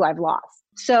about who I've lost.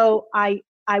 So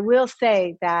I will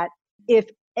say that if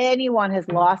anyone has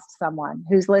lost someone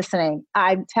who's listening,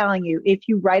 I'm telling you, if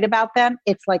you write about them,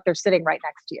 it's like they're sitting right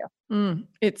next to you.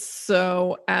 It's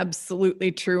so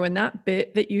absolutely true. And that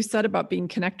bit that you said about being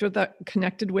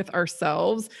connected with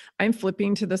ourselves, I'm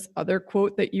flipping to this other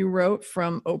quote that you wrote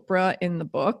from Oprah in the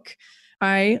book.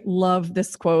 I love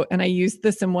this quote, and I use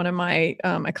this in one of my,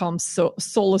 I call them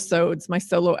solosodes, my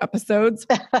solo episodes.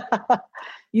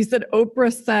 You said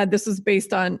Oprah said, this was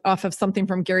based off of something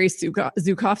from Gary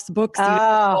Zukav's book,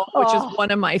 which is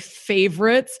one of my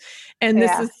favorites. And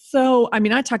this is so, I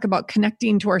mean, I talk about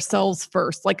connecting to ourselves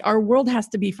first. Like our world has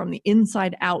to be from the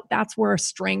inside out. That's where our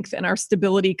strength and our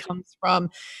stability comes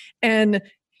from. And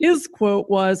his quote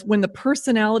was, when the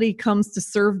personality comes to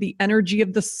serve the energy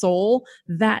of the soul,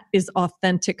 that is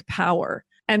authentic power.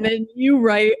 And then you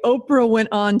write, Oprah went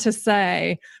on to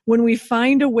say, when we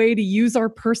find a way to use our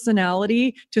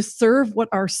personality to serve what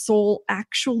our soul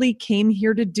actually came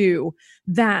here to do,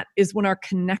 that is when our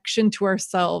connection to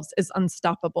ourselves is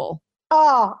unstoppable.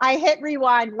 Oh, I hit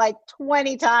rewind like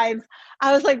 20 times.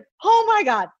 I was like, oh my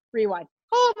God, rewind.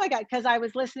 Oh my God. Because I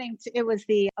was listening to, it was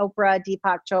the Oprah,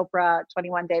 Deepak Chopra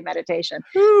 21-day meditation.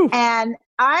 Whew. And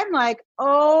I'm like,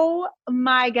 oh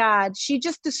my God, she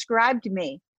just described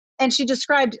me. And she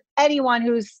described anyone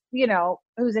who's,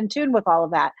 who's in tune with all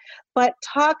of that. But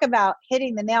talk about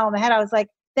hitting the nail on the head. I was like,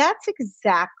 that's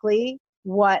exactly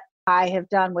what I have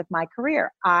done with my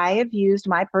career. I have used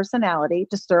my personality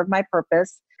to serve my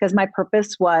purpose because my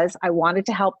purpose was I wanted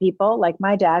to help people like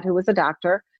my dad, who was a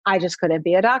doctor. I just couldn't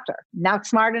be a doctor. Not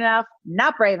smart enough,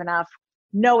 not brave enough,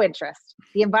 no interest.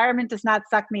 The environment does not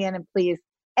suck me in and please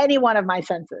any one of my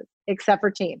senses except for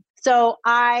teen. So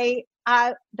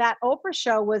that Oprah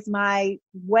show was my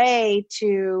way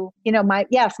to,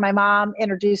 my mom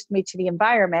introduced me to the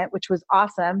environment, which was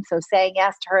awesome. So saying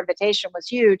yes to her invitation was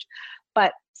huge.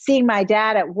 But seeing my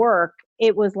dad at work,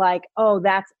 it was like, oh,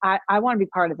 I want to be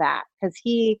part of that. Because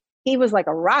he was like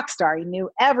a rock star. He knew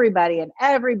everybody and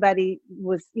everybody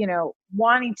was,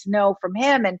 wanting to know from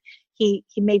him. And he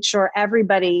made sure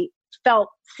everybody felt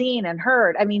seen and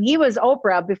heard. I mean, he was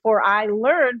Oprah before I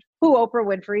learned who Oprah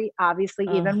Winfrey obviously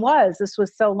even was. This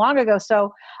was so long ago.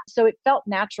 So it felt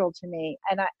natural to me.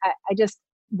 And I just,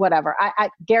 whatever.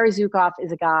 Gary Zukav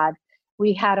is a god.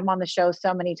 We had him on the show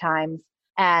so many times.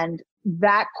 And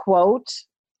that quote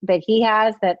that he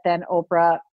has that then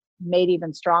Oprah made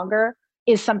even stronger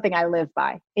is something I live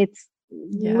by. It's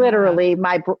literally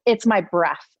it's my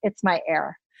breath. It's my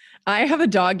air. I have a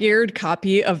dog-eared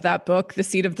copy of that book, The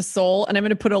Seat of the Soul, and I'm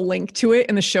going to put a link to it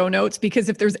in the show notes because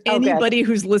if there's anybody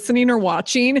who's listening or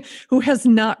watching who has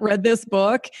not read this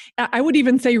book, I would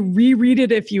even say reread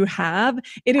it if you have.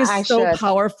 It is so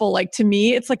powerful. Like to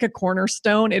me, it's like a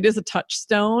cornerstone. It is a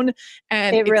touchstone.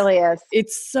 And it really is.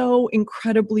 It's so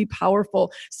incredibly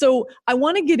powerful. So I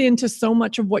want to get into so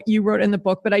much of what you wrote in the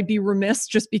book, but I'd be remiss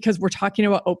just because we're talking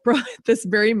about Oprah at this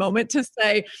very moment to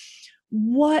say,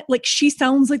 she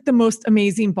sounds like the most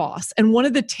amazing boss. And one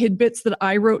of the tidbits that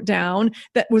I wrote down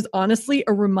that was honestly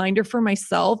a reminder for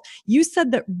myself, you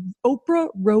said that Oprah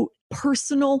wrote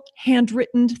personal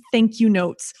handwritten thank you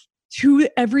notes to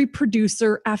every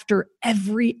producer after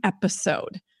every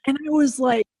episode. And I was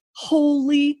like,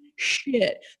 holy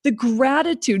shit, the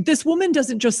gratitude. This woman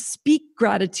doesn't just speak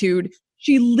gratitude.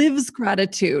 She lives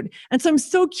gratitude. And so I'm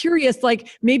so curious,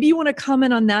 like maybe you want to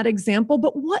comment on that example,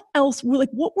 but what else what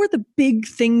were the big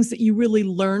things that you really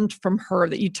learned from her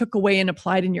that you took away and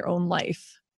applied in your own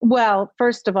life? Well,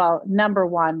 first of all, number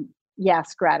one,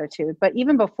 yes, gratitude. But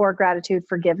even before gratitude,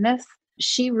 forgiveness.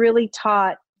 She really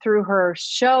taught through her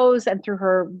shows and through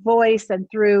her voice and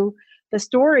through the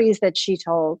stories that she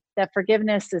told that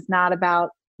forgiveness is not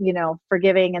about,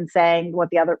 forgiving and saying what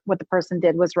the person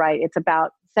did was right. It's about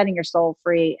setting your soul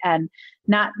free and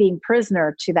not being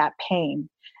prisoner to that pain.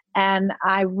 And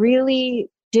I really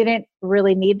didn't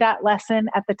really need that lesson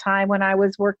at the time when I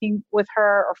was working with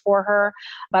her or for her,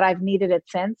 but I've needed it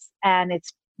since. And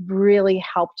it's really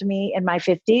helped me in my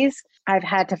 50s. I've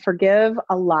had to forgive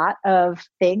a lot of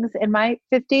things in my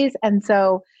 50s. And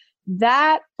so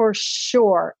that for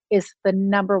sure is the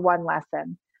number one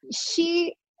lesson.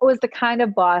 She was the kind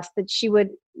of boss that she would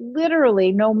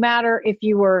literally, no matter if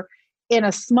you were in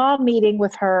a small meeting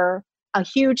with her, a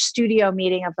huge studio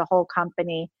meeting of the whole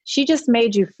company, she just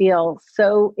made you feel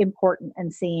so important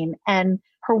and seen. And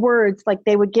her words, like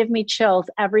they would give me chills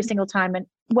every single time. And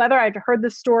whether I'd heard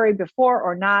the story before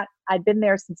or not, I'd been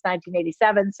there since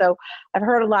 1987. So I've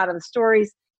heard a lot of the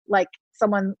stories. Like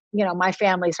someone, my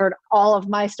family's heard all of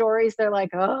my stories. They're like,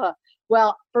 oh,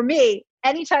 well, for me,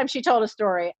 anytime she told a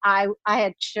story, I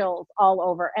had chills all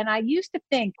over. And I used to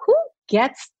think, who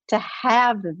gets to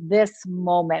have this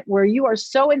moment where you are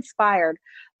so inspired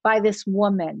by this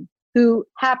woman who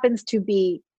happens to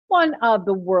be one of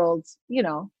the world's,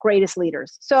 greatest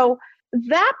leaders. So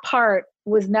that part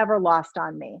was never lost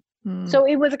on me. So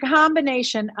it was a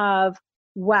combination of,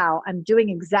 wow, I'm doing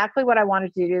exactly what I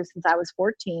wanted to do since I was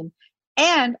 14.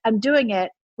 And I'm doing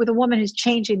it with a woman who's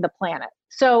changing the planet.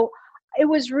 So it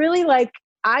was really like,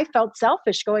 I felt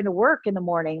selfish going to work in the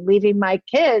morning, leaving my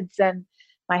kids, and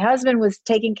my husband was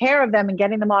taking care of them and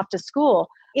getting them off to school.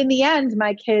 In the end,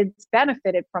 my kids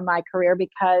benefited from my career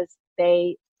because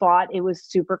they thought it was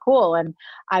super cool. And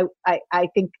I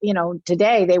think,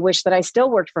 today they wish that I still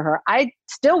worked for her. I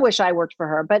still wish I worked for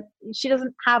her, but she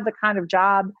doesn't have the kind of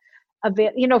job of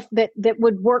it, that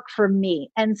would work for me.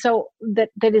 And so that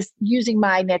is using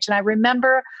my niche. And I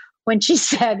remember when she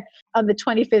said on the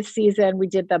 25th season, we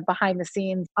did the behind the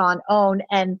scenes on OWN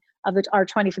and our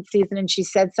 25th season. And she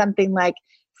said something like,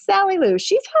 Sally Lou,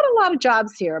 she's had a lot of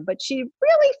jobs here, but she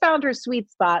really found her sweet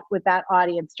spot with that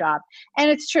audience job. And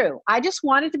it's true. I just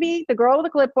wanted to be the girl with a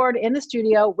clipboard in the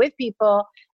studio with people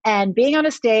and being on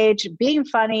a stage, being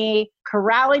funny,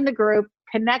 corralling the group,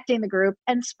 connecting the group,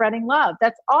 and spreading love.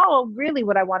 That's all really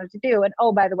what I wanted to do. And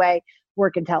oh, by the way,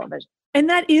 work in television. And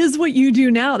that is what you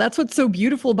do now. That's what's so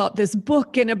beautiful about this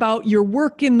book and about your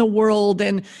work in the world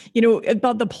and,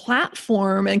 about the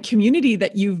platform and community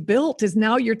that you've built is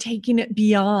now you're taking it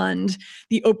beyond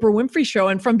the Oprah Winfrey Show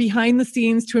and from behind the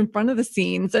scenes to in front of the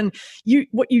scenes. And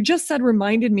what you just said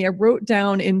reminded me, I wrote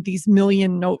down in these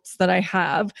million notes that I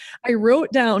have, I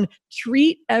wrote down,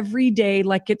 treat every day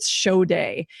like it's show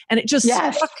day. And it just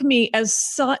struck me as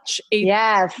such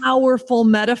a powerful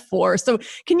metaphor. So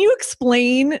can you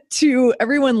explain to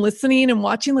everyone listening and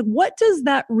watching, like, what does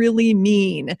that really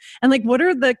mean? And like, what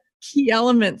are the key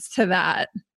elements to that?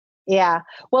 Yeah.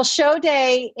 Well, show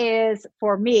day is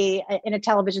for me in a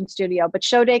television studio, but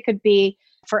show day could be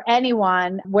for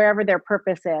anyone wherever their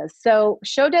purpose is. So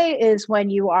show day is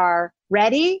when you are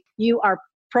ready, you are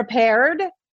prepared,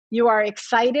 you are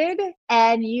excited,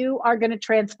 and you are going to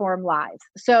transform lives.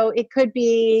 So it could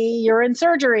be you're in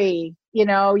surgery,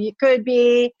 you could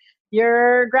be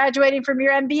you're graduating from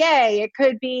your MBA. It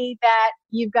could be that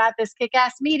you've got this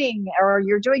kick-ass meeting or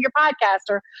you're doing your podcast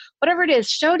or whatever it is.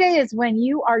 Show day is when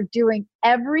you are doing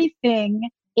everything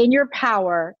in your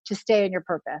power to stay in your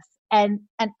purpose and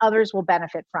others will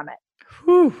benefit from it.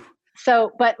 Whew.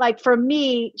 So, but like for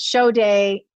me, show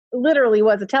day literally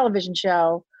was a television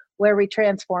show where we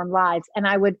transformed lives. And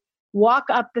I would walk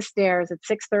up the stairs at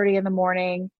 6:30 in the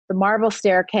morning, the marble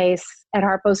staircase at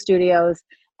Harpo Studios,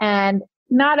 and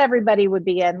not everybody would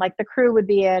be in, like the crew would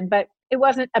be in, but it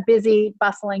wasn't a busy,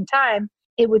 bustling time.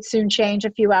 It would soon change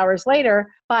a few hours later,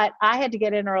 but I had to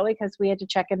get in early because we had to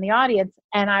check in the audience.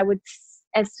 And I would,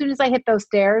 as soon as I hit those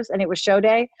stairs and it was show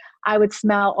day, I would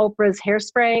smell Oprah's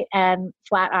hairspray and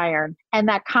flat iron. And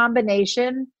that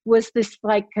combination was this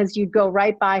like, because you'd go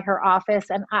right by her office.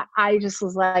 And I just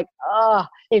was like, oh,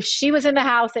 if she was in the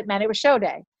house, it meant it was show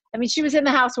day. I mean, she was in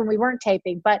the house when we weren't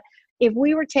taping, but if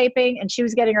we were taping and she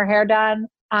was getting her hair done,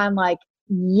 I'm like,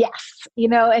 yes,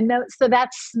 so that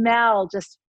smell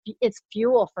just, it's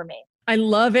fuel for me. I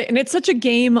love it. And it's such a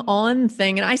game on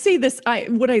thing. And I say this,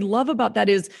 what I love about that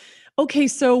is, okay,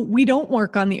 so we don't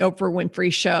work on the Oprah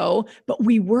Winfrey Show, but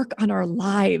we work on our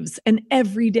lives and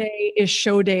every day is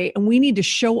show day and we need to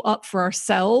show up for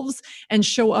ourselves and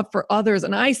show up for others.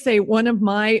 And I say one of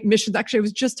my missions, actually, I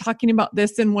was just talking about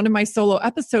this in one of my solo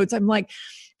episodes. I'm like,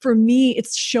 for me,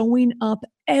 it's showing up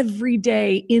every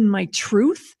day in my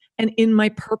truth and in my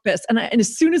purpose. And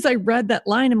as soon as I read that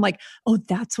line, I'm like, oh,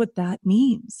 that's what that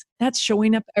means. That's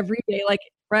showing up every day. Like,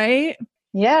 right?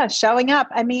 Yeah, showing up.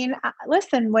 I mean,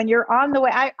 listen, when you're on the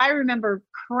way, I remember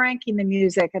cranking the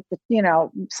music at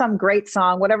some great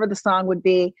song, whatever the song would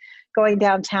be, going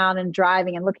downtown and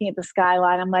driving and looking at the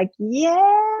skyline. I'm like,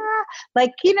 yeah,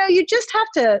 you just have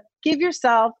to give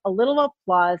yourself a little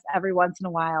applause every once in a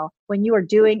while when you are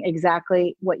doing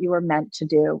exactly what you were meant to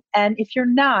do. And if you're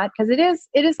not, because it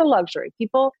is a luxury.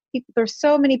 There's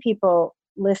so many people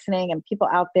listening and people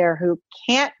out there who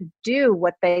can't do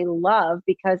what they love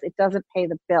because it doesn't pay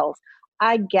the bills.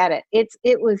 I get it.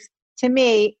 It was, to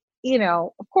me,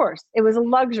 of course, it was a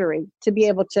luxury to be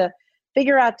able to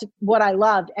figure out what I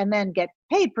loved and then get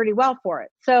paid pretty well for it.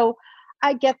 So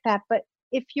I get that. But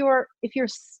if you're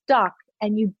stuck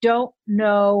and you don't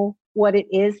know what it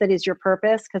is that is your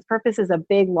purpose, because purpose is a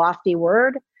big, lofty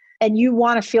word, and you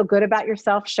want to feel good about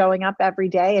yourself showing up every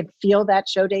day and feel that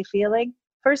show day feeling,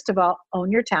 first of all,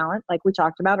 own your talent, like we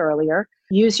talked about earlier.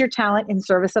 Use your talent in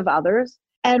service of others.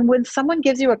 And when someone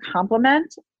gives you a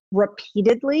compliment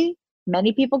repeatedly,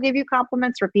 many people give you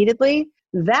compliments repeatedly,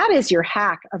 that is your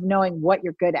hack of knowing what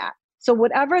you're good at. So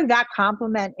whatever that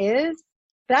compliment is,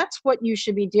 that's what you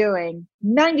should be doing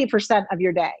 90% of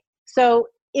your day. So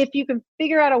if you can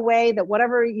figure out a way that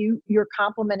whatever your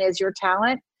compliment is, your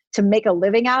talent, to make a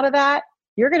living out of that,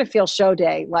 you're going to feel show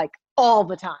day like all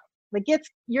the time. Like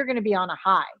you're going to be on a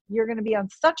high. You're going to be on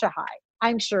such a high.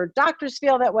 I'm sure doctors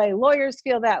feel that way. Lawyers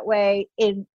feel that way.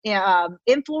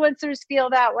 Influencers feel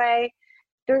that way.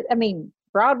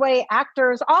 Broadway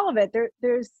actors, all of it.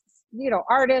 There's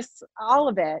artists, all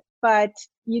of it. But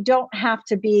you don't have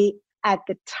to be at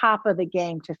the top of the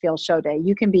game to feel show day.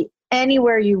 You can be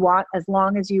anywhere you want as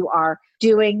long as you are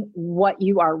doing what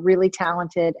you are really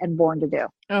talented and born to do.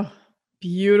 Oh,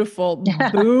 beautiful.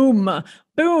 Boom.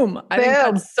 Boom. I think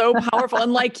that's so powerful.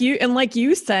 And like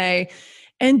you say,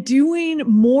 and doing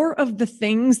more of the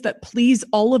things that please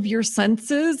all of your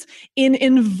senses in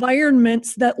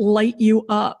environments that light you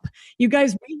up. You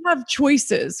guys, we have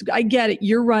choices. I get it.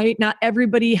 You're right. Not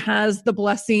everybody has the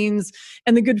blessings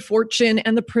and the good fortune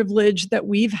and the privilege that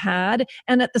we've had.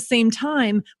 And at the same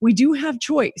time, we do have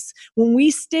choice. When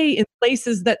we stay in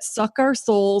places that suck our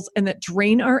souls and that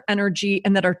drain our energy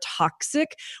and that are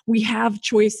toxic, we have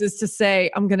choices to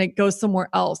say, I'm going to go somewhere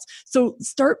else. So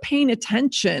start paying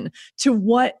attention to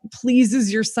what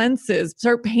pleases your senses.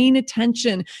 Start paying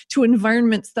attention to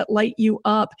environments that light you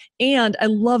up. And I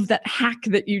love that hack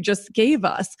that you just gave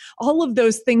us. All of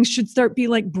those things should start be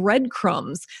like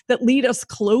breadcrumbs that lead us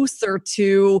closer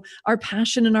to our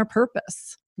passion and our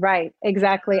purpose. Right,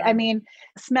 exactly. I mean,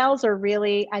 smells are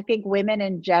really, I think women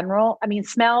in general, I mean,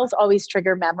 smells always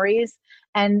trigger memories.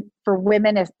 And for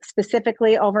women,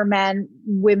 specifically over men,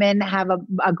 women have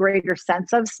a greater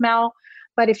sense of smell.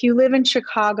 But if you live in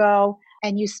Chicago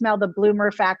and you smell the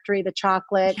Bloomer factory, the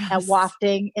chocolate Yes.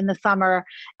 wafting in the summer,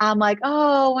 I'm like,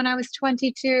 oh, when I was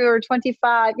 22 or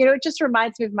 25, it just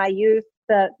reminds me of my youth.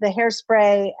 The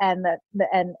hairspray and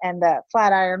the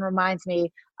flat iron reminds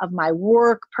me of my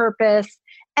work purpose.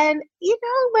 And,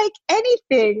 like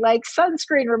anything, like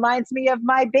sunscreen reminds me of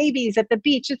my babies at the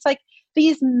beach. It's like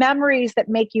these memories that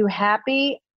make you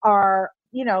happy are,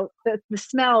 the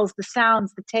smells, the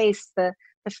sounds, the tastes, the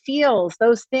feels,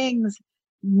 those things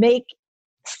make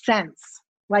sense,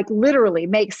 like literally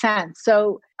make sense.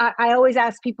 So I always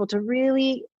ask people to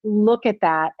really look at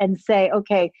that and say,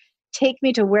 okay, take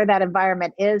me to where that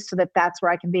environment is so that that's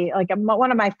where I can be. Like one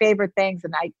of my favorite things,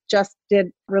 and I just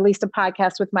released a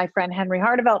podcast with my friend Henry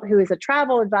Hardevelt, who is a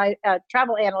travel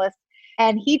analyst.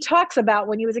 And he talks about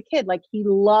when he was a kid, like he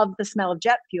loved the smell of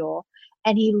jet fuel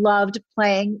and he loved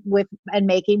playing with and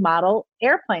making model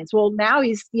airplanes. Well, now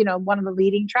he's, one of the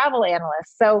leading travel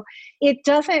analysts. So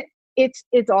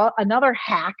it's all another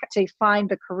hack to find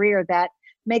the career that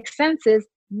makes sense is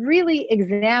really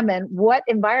examine what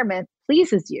environment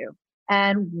pleases you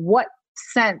and what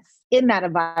sense in that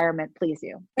environment please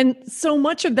you. And so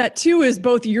much of that too is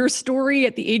both your story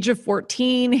at the age of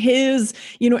 14, his,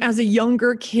 as a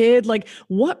younger kid, like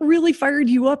what really fired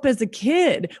you up as a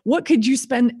kid? What could you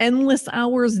spend endless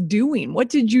hours doing? What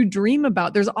did you dream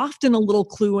about? There's often a little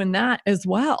clue in that as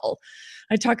well.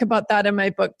 I talk about that in my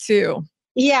book too.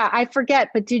 Yeah, I forget,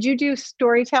 but did you do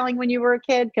storytelling when you were a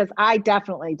kid? Because I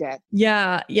definitely did.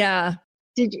 Yeah.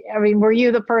 Were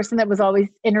you the person that was always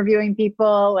interviewing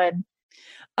people? And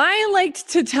I liked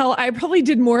to tell, I probably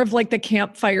did more of like the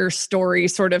campfire story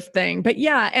sort of thing. But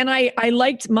yeah, and I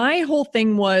liked, my whole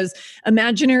thing was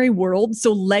imaginary worlds.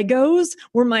 So Legos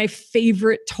were my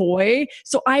favorite toy.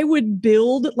 So I would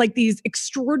build like these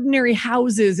extraordinary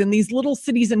houses in these little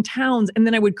cities and towns, and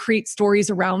then I would create stories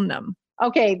around them.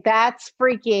 Okay, that's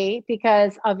freaky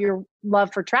because of your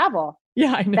love for travel.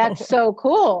 Yeah, I know. That's so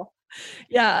cool.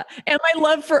 Yeah. And my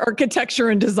love for architecture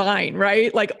and design,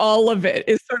 right? Like all of it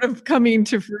is sort of coming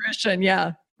to fruition.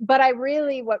 Yeah. But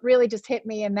what really just hit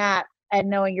me in that and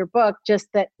knowing your book, just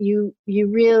that you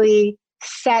really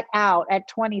set out at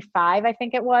 25, I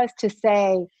think it was, to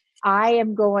say, I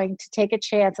am going to take a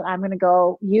chance and I'm going to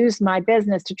go use my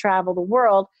business to travel the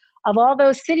world of all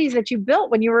those cities that you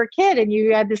built when you were a kid and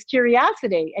you had this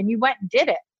curiosity and you went and did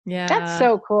it. Yeah. That's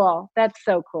so cool. That's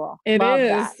so cool. It Love is.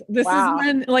 that. This Wow. is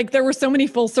when, like, there were so many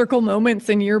full circle moments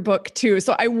in your book too.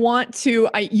 So I want to,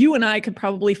 you and I could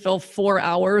probably fill 4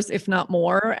 hours, if not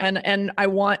more. And I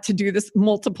want to do this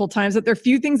multiple times, but there are a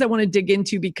few things I want to dig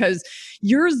into because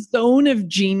your zone of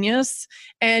genius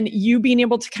and you being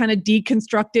able to kind of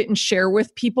deconstruct it and share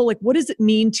with people, like, what does it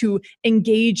mean to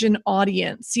engage an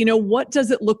audience? What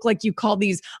does it look like? You call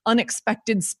these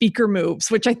unexpected speaker moves,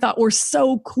 which I thought were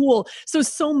so cool.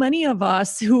 So many of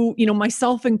us who,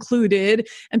 myself included,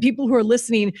 and people who are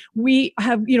listening, we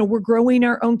have, we're growing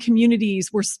our own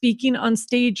communities. We're speaking on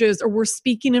stages or we're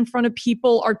speaking in front of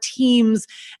people, our teams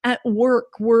at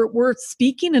work. We're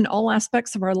speaking in all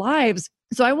aspects of our lives.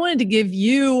 So I wanted to give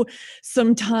you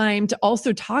some time to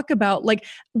also talk about, like,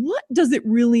 what does it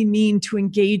really mean to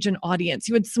engage an audience?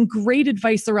 You had some great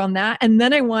advice around that. And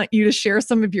then I want you to share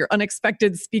some of your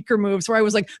unexpected speaker moves where I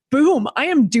was like, boom, I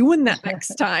am doing that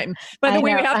next time. By the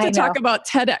way, we have to talk about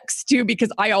TEDx too,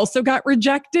 because I also got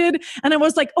rejected. And I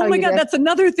was like, oh my God, that's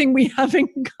another thing we have in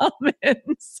common.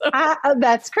 So.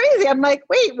 That's crazy. I'm like,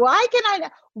 wait,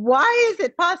 why is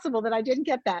it possible that I didn't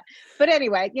get that? But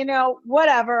anyway,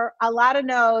 whatever, a lot of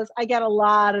no's. I get a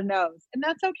lot of no's, and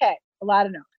that's okay. A lot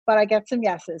of no's. but I get some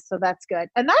yeses. So that's good.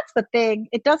 And that's the thing.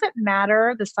 It doesn't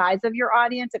matter the size of your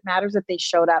audience. It matters if they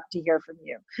showed up to hear from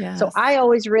you. So Yes. I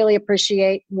always really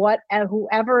appreciate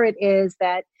whoever it is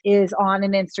that is on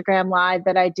an Instagram live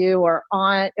that I do,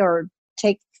 or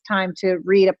takes time to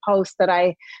read a post that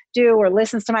I do, or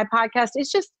listens to my podcast.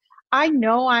 It's just, I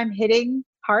know I'm hitting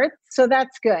hearts. So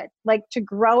that's good. Like, to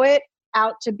grow it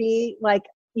out to be like,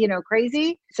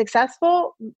 crazy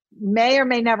successful may or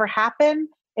may never happen.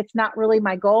 It's not really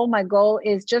my goal. My goal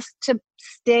is just to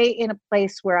stay in a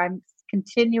place where I'm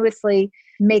continuously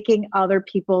making other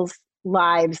people's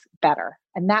lives better.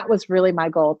 And that was really my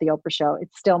goal at the Oprah Show.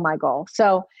 It's still my goal.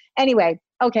 So anyway,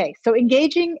 okay. So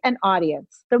engaging an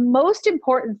audience. The most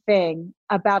important thing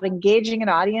about engaging an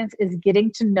audience is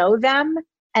getting to know them.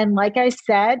 And like I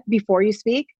said before you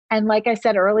speak, and like I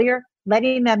said earlier,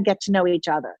 letting them get to know each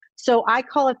other. So I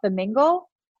call it the mingle.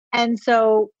 And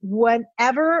so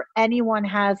whenever anyone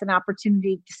has an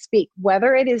opportunity to speak,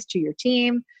 whether it is to your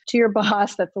team, to your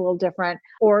boss, that's a little different,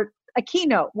 or a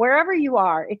keynote, wherever you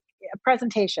are, a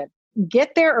presentation,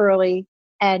 get there early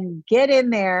and get in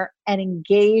there and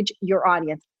engage your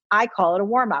audience. I call it a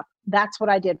warm up. That's what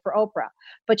I did for Oprah.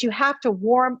 But you have to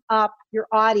warm up your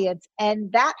audience,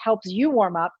 and that helps you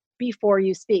warm up before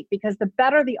you speak, because the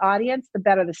better the audience, the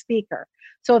better the speaker.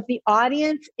 So if the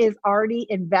audience is already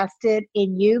invested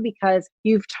in you because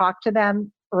you've talked to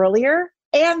them earlier,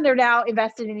 and they're now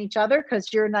invested in each other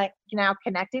because you're now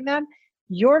connecting them,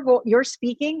 your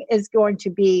speaking is going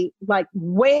to be like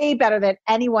way better than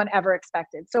anyone ever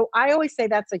expected. So I always say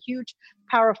that's a huge,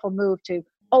 powerful move, to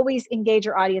always engage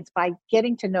your audience by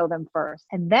getting to know them first.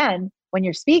 And then when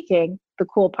you're speaking, the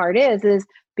cool part is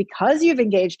because you've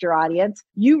engaged your audience,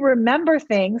 you remember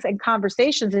things and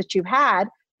conversations that you've had,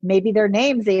 maybe their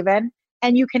names even,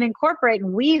 and you can incorporate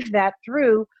and weave that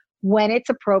through when it's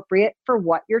appropriate for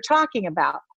what you're talking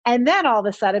about. And then all of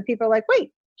a sudden people are like,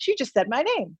 wait, she just said my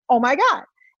name. Oh my God.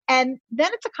 And then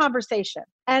it's a conversation.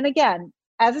 And again,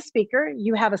 as a speaker,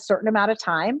 you have a certain amount of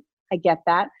time. I get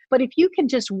that. But if you can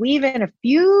just weave in a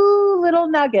few little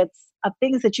nuggets of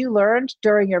things that you learned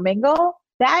during your mingle,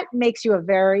 that makes you a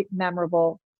very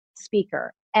memorable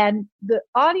speaker. And the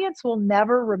audience will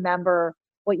never remember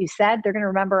what you said. They're going to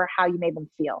remember how you made them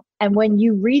feel. And when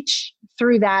you reach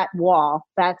through that wall,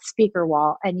 that speaker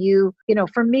wall, and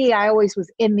for me, I always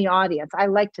was in the audience. I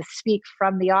like to speak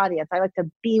from the audience. I like to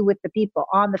be with the people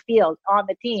on the field, on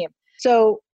the team.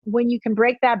 So when you can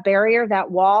break that barrier,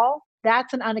 that wall,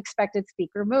 that's an unexpected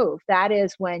speaker move. That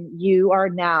is when you are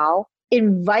now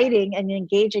inviting and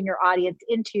engaging your audience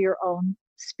into your own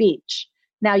speech.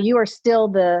 Now you are still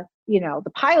the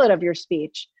pilot of your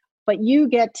speech, but you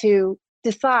get to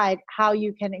decide how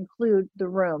you can include the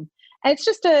room. And it's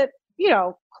just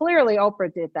clearly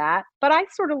Oprah did that, but I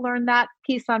sort of learned that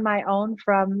piece on my own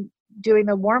from doing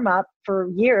the warm up for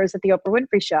years at the Oprah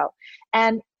Winfrey Show.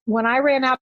 And when I ran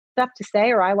out of stuff to say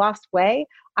or I lost way,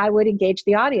 I would engage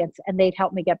the audience and they'd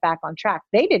help me get back on track.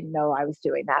 They didn't know I was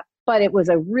doing that, but it was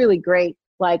a really great,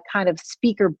 kind of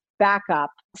speaker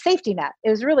backup safety net. It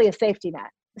was really a safety net.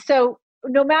 So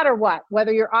no matter what,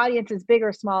 whether your audience is big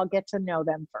or small, get to know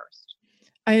them first.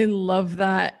 I love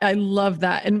that. I love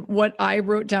that. And what I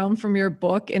wrote down from your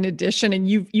book, in addition, and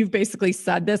you've basically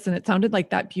said this, and it sounded like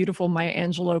that beautiful Maya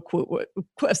Angelou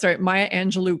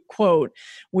quote,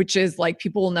 which is like,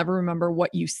 people will never remember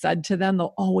what you said to them.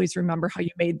 They'll always remember how you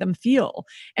made them feel.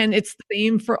 And it's the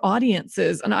same for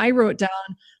audiences. And I wrote down,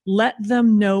 let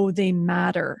them know they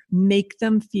matter, make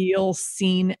them feel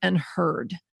seen and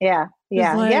heard. Yeah.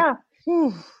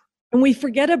 Whew. And we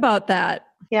forget about that.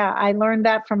 Yeah, I learned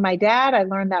that from my dad. I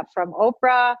learned that from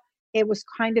Oprah. It was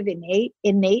kind of innate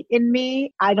in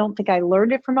me. I don't think I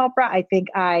learned it from Oprah. I think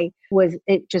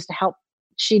it just helped.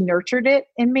 She nurtured it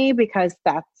in me because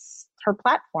that's her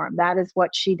platform. That is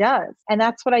what she does. And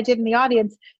that's what I did in the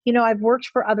audience. I've worked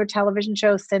for other television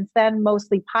shows since then,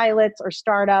 mostly pilots or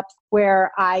startups,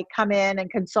 where I come in and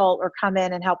consult or come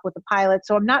in and help with the pilot.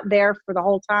 So I'm not there for the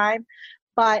whole time.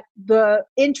 But the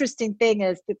interesting thing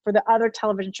is that for the other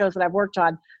television shows that I've worked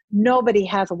on, nobody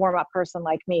has a warm-up person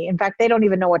like me. In fact, they don't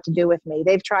even know what to do with me.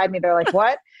 They've tried me. They're like,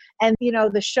 what? And,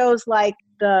 the shows like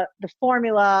the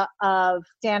formula of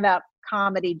stand-up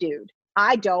comedy dude.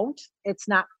 I don't. It's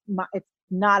not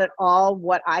at all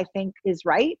what I think is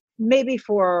right. Maybe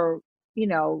for,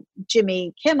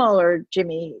 Jimmy Kimmel or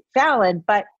Jimmy Fallon,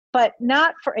 but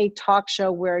not for a talk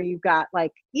show where you've got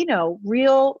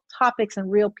real topics and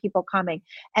real people coming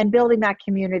and building that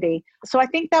community. So I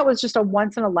think that was just a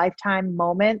once in a lifetime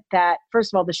moment that,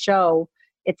 first of all, the show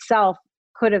itself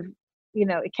could have,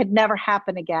 it could never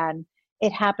happen again.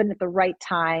 It happened at the right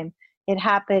time. it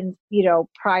happened,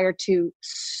 prior to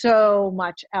so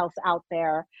much else out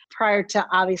there, prior to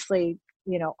obviously,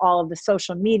 all of the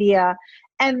social media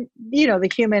and, the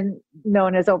human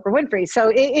known as Oprah Winfrey.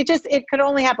 So it could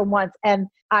only happen once. And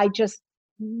I just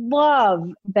love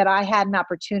that I had an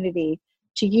opportunity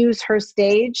to use her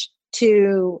stage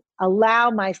to allow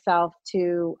myself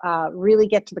to really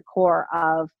get to the core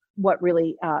of what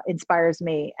really inspires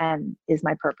me and is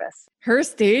my purpose. Her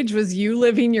stage was you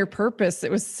living your purpose.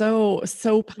 It was so,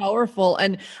 so powerful.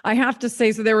 And I have to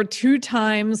say, so there were 2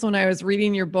 times when I was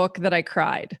reading your book that I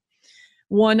cried.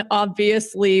 One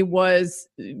obviously was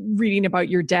reading about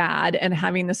your dad and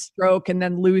having the stroke and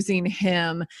then losing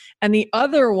him. And the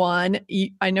other one,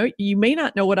 I know you may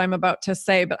not know what I'm about to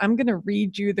say, but I'm going to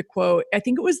read you the quote. I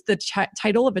think it was the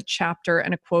title of a chapter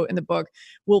and a quote in the book.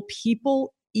 Will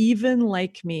people even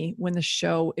like me when the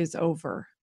show is over?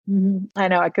 Mm-hmm. I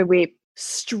know, I could weep.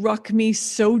 Struck me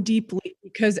so deeply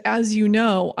because, as you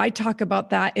know, I talk about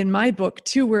that in my book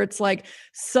too, where it's like,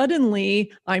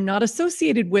 suddenly I'm not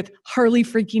associated with Harley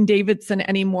freaking Davidson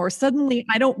anymore. Suddenly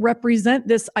I don't represent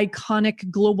this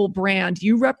iconic global brand.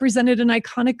 You represented an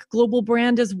iconic global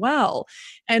brand as well.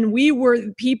 And we were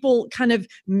people kind of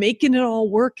making it all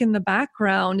work in the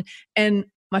background, and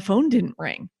my phone didn't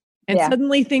ring. And Yeah.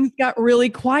 suddenly things got really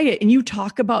quiet. And you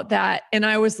talk about that. And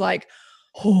I was like,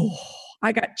 oh,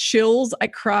 I got chills. I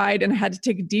cried and I had to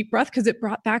take a deep breath because it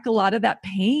brought back a lot of that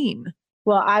pain.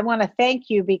 Well, I want to thank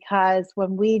you because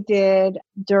when we did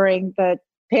during the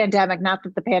pandemic, not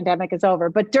that the pandemic is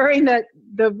over, but during the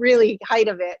really height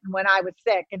of it, when I was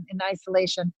sick and in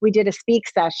isolation, we did a speak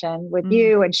session with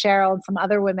you and Cheryl and some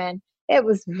other women. It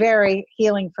was very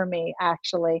healing for me,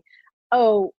 actually.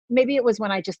 Oh, maybe it was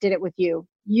when I just did it with you.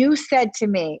 I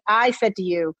said to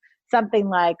you something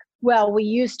like, well, we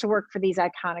used to work for these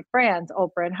iconic brands,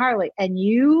 Oprah and Harley. And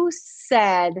you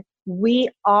said, we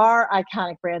are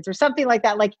iconic brands or something like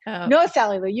that. Like, no,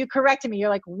 Sally Lou, you corrected me. You're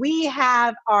like, we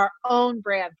have our own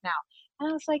brands now. And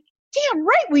I was like, damn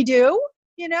right we do.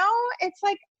 It's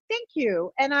like, thank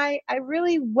you. And I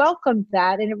really welcomed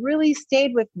that. And it really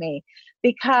stayed with me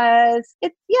because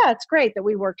it's great that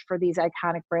we worked for these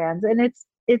iconic brands. And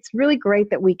it's really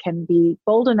great that we can be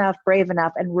bold enough, brave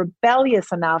enough, and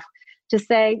rebellious enough to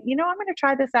say, I'm going to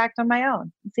try this act on my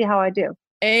own and see how I do.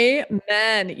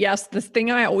 Amen. Yes. This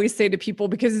thing I always say to people,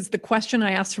 because it's the question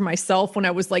I asked for myself when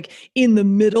I was like in the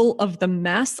middle of the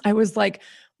mess. I was like,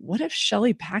 what if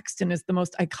Shelley Paxton is the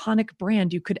most iconic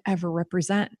brand you could ever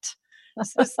represent?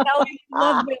 So Sally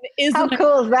Loveman is how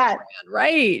cool is that? Brand,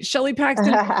 right? Shelley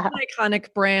Paxton is an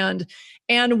iconic brand,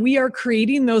 and we are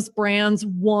creating those brands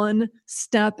one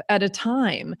step at a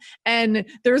time. And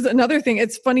there's another thing.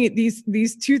 It's funny;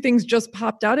 these 2 things just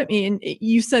popped out at me. And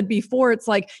you said before, it's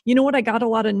like, you know what? I got a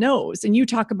lot of no's, and you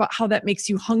talk about how that makes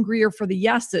you hungrier for the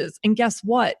yeses. And guess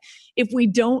what? If we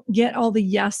don't get all the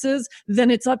yeses, then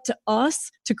it's up to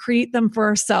us to create them for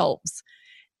ourselves.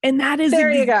 And that is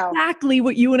exactly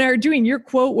what you and I are doing. Your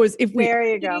quote was, if we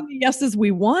are getting the yeses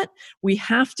we want, we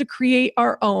have to create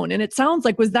our own. And it sounds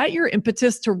like, was that your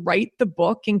impetus to write the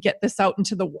book and get this out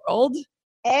into the world?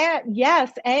 And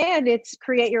yes, and it's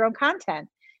create your own content.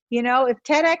 If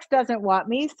TEDx doesn't want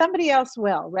me, somebody else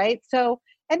will, right? So,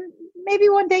 and maybe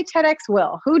one day TEDx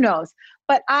will, who knows?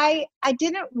 But I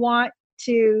didn't want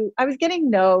to, I was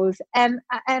getting no's and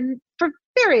for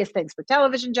various things, for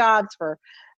television jobs, for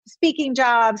speaking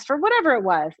jobs, for whatever it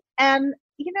was. And,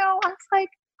 I was like,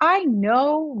 I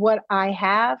know what I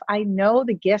have. I know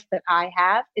the gift that I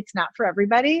have. It's not for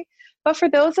everybody, but for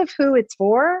those of who it's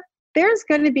for, there's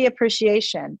going to be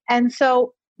appreciation. And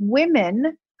so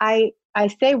women, I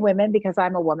say women because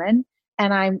I'm a woman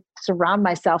and I surround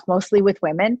myself mostly with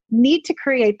women, need to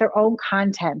create their own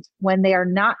content when they are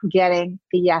not getting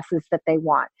the yeses that they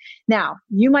want. Now,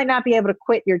 you might not be able to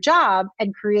quit your job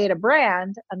and create a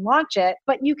brand and launch it,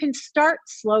 but you can start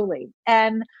slowly.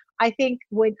 And I think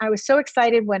when I was so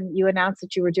excited when you announced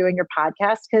that you were doing your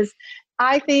podcast, because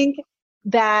I think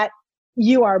that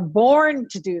you are born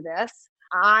to do this.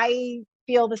 I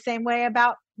feel the same way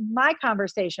about my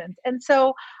conversations. And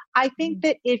so I think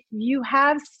that if you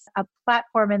have a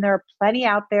platform, and there are plenty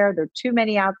out there are too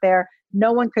many out there,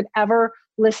 no one could ever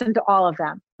listen to all of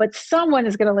them, but someone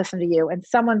is going to listen to you and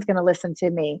someone's going to listen to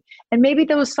me. And maybe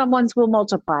those someones will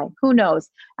multiply. Who knows?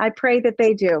 I pray that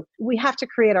they do. We have to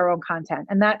create our own content.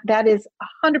 And that is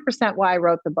 100% why I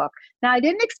wrote the book. Now, I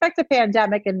didn't expect a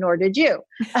pandemic, and nor did you.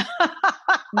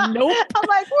 Nope. I'm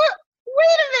like, what?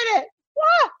 Wait a minute.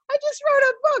 What? I just wrote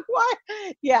a book. What?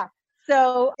 Yeah.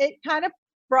 So it kind of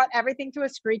brought everything to a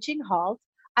screeching halt.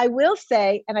 I will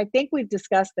say, and I think we've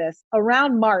discussed this,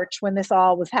 around March when this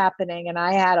all was happening and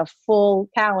I had a full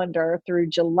calendar through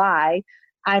July,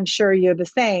 I'm sure you're the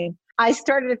same. I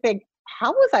started to think,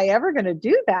 how was I ever going to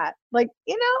do that? Like,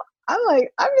 I'm like,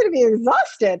 I'm going to be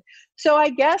exhausted. So I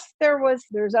guess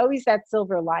there's always that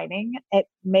silver lining. It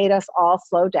made us all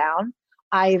slow down.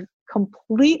 I've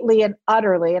completely and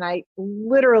utterly, and I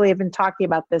literally have been talking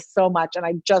about this so much, and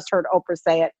I just heard Oprah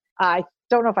say it. I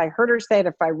don't know if I heard her say it,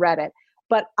 if I read it,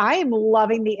 but I am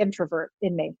loving the introvert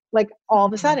in me. Like all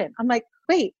of a sudden, I'm like,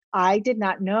 wait, I did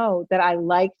not know that I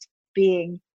liked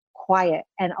being quiet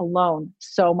and alone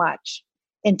so much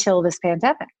until this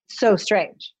pandemic. So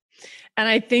strange. And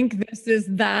I think this is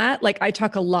that, like I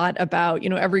talk a lot about,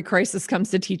 every crisis comes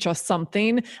to teach us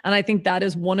something. And I think that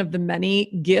is one of the many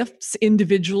gifts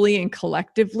individually and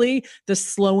collectively, the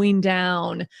slowing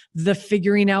down, the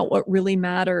figuring out what really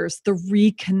matters, the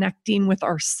reconnecting with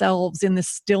ourselves in the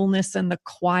stillness and the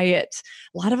quiet.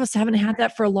 A lot of us haven't had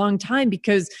that for a long time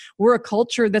because we're a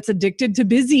culture that's addicted to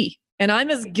busy. And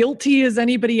I'm as guilty as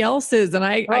anybody else is. And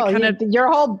I kind of,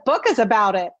 your whole book is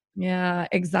about it. yeah,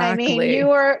 exactly. I mean, you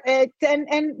were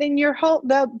and your whole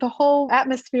the whole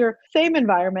atmosphere, same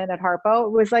environment at Harpo.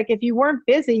 It was like if you weren't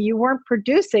busy, you weren't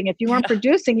producing. If you weren't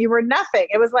producing, you were nothing.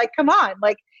 It was like, come on,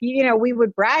 like we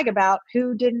would brag about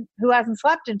who hasn't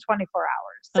slept in 24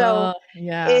 hours. So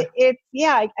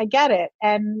yeah, I get it.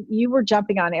 And you were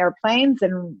jumping on airplanes,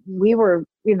 and we were,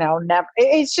 never.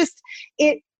 It's just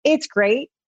it's great.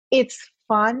 It's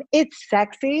fun. It's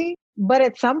sexy. But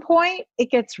at some point, it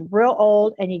gets real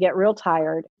old and you get real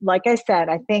tired. Like I said,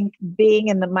 I think being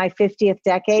in my 50th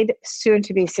decade, soon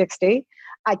to be 60,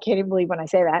 I can't even believe when I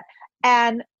say that.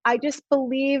 And I just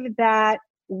believe that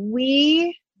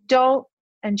we don't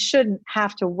and shouldn't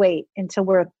have to wait until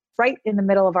we're right in the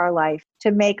middle of our life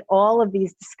to make all of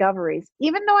these discoveries,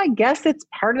 even though I guess it's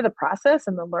part of the process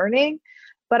and the learning.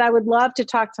 But I would love to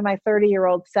talk to my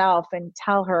 30-year-old self and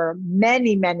tell her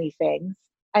many, many things.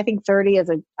 I think 30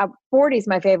 is 40 is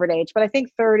my favorite age, but I think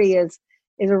 30 is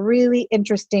a really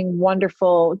interesting,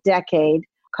 wonderful decade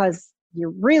because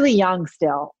you're really young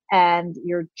still and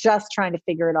you're just trying to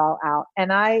figure it all out.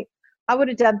 And I would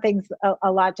have done things a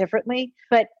lot differently,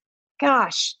 but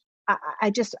gosh,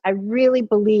 I really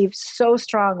believe so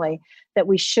strongly that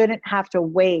we shouldn't have to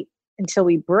wait until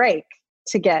we break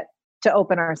to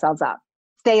open ourselves up.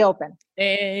 Stay open.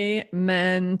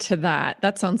 Amen to that.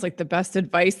 That sounds like the best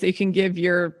advice that you can give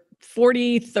your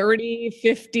 40, 30,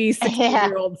 50,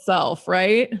 60-year-old self,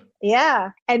 right?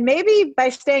 Yeah. And maybe by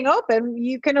staying open,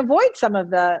 you can avoid some of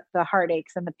the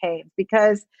heartaches and the pains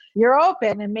because you're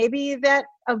open, and maybe that,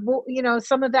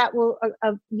 some of that will,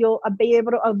 you'll be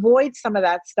able to avoid some of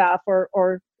that stuff or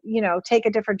take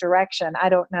a different direction. I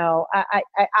don't know. I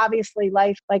obviously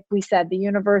life, like we said, the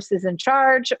universe is in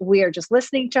charge. We are just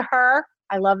listening to her.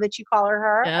 I love that you call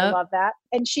her. Yep. I love that.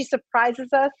 And she surprises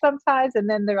us sometimes. And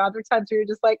then there are other times where you're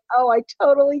just like, oh, I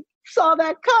totally saw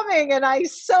that coming and I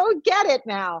so get it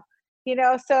now.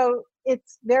 So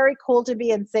it's very cool to be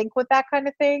in sync with that kind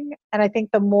of thing. And I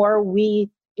think the more we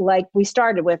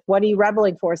started with, what are you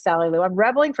rebelling for, Sally Lou? I'm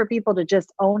rebelling for people to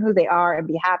just own who they are and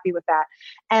be happy with that.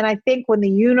 And I think when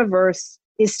the universe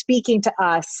is speaking to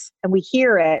us and we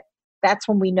hear it, that's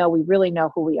when we really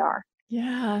know who we are.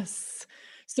 Yes.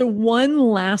 So one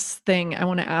last thing I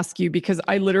want to ask you, because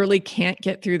I literally can't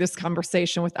get through this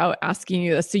conversation without asking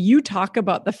you this. So you talk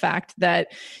about the fact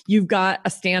that you've got a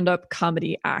stand-up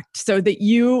comedy act, so that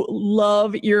you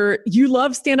love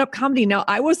stand-up comedy. Now,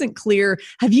 I wasn't clear.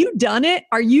 Have you done it?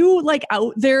 Are you like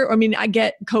out there? I mean, I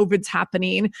get COVID's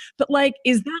happening, but like,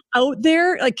 is that out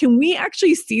there? Like, can we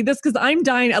actually see this? Because I'm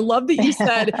dying. I love that you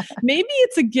said, maybe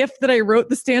it's a gift that I wrote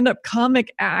the stand-up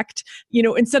comic act,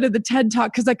 instead of the TED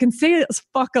Talk, because I can say it's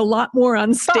fuck a lot more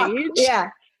on stage. Fuck. Yeah,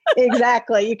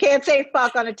 exactly. You can't say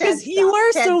fuck on a TED stage. You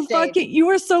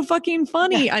are so fucking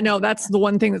funny. I know that's the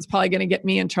one thing that's probably going to get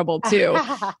me in trouble too.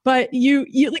 But you're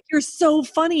so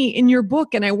funny in your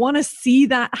book, and I want to see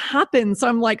that happen. So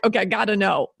I'm like, okay, I got to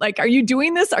know. Like, are you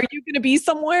doing this? Are you going to be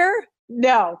somewhere?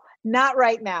 No. Not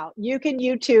right now. You can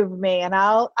YouTube me and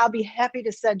I'll be happy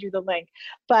to send you the link.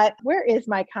 But where is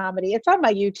my comedy? It's on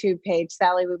my YouTube page,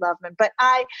 Sally Lou Loveman. But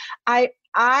I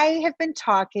have been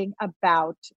talking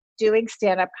about doing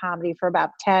stand-up comedy for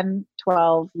about 10,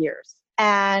 12 years.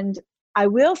 And I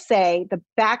will say the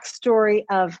backstory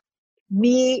of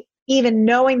me even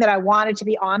knowing that I wanted to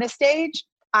be on a stage,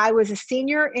 I was a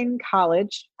senior in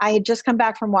college. I had just come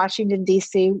back from Washington,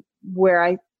 D.C., where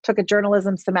I took a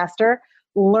journalism semester,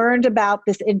 learned about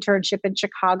this internship in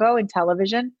Chicago in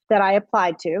television that I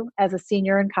applied to as a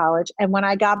senior in college. And when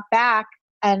I got back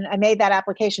and I made that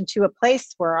application to a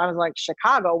place where I was like,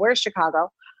 Chicago, where's Chicago?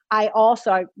 I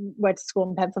went to school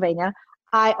in Pennsylvania.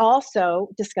 I also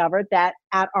discovered that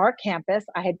at our campus,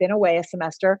 I had been away a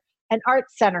semester, an art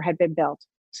center had been built.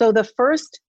 So the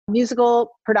first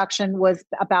musical production was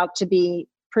about to be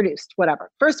produced,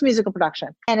 whatever. First musical production.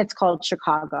 And it's called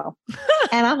Chicago.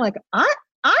 And I'm like, I'm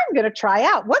going to try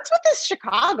out. What's with this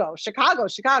Chicago?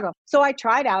 So I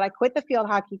tried out. I quit the field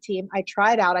hockey team. I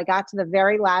tried out. I got to the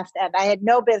very last end. I had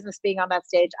no business being on that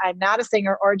stage. I'm not a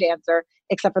singer or a dancer,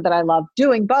 except for that I love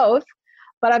doing both,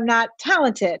 but I'm not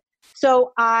talented.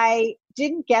 So I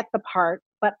didn't get the part,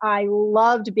 but I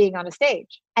loved being on a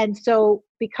stage. And so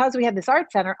because we had this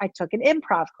art center, I took an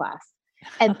improv class.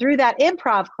 And through that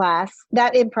improv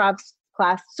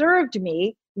class served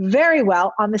me very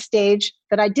well on the stage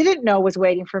that I didn't know was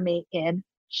waiting for me in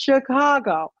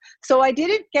Chicago. So I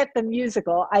didn't get the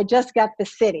musical, I just got the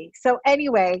city. So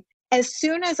anyway, as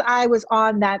soon as I was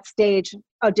on that stage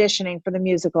auditioning for the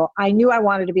musical, I knew I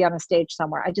wanted to be on a stage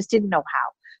somewhere. I just didn't know how.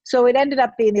 So it ended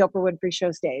up being the Oprah Winfrey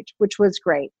Show stage, which was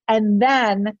great. And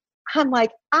then I'm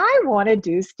like, I want to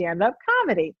do stand-up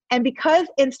comedy. And because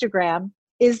Instagram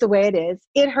is the way it is,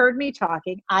 it heard me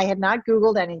talking. I had not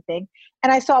Googled anything.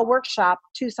 And I saw a workshop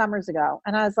 2 summers ago.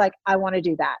 And I was like, I want to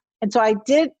do that. And so I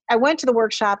went to the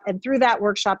workshop. And through that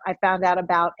workshop, I found out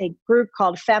about a group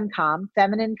called FemCom,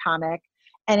 Feminine Comic.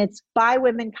 And it's by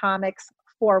women comics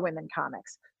for women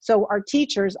comics. So our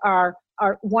teachers our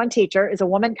one teacher is a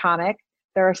woman comic.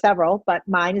 There are several, but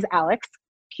mine is Alex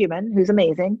Cuman, who's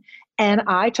amazing. And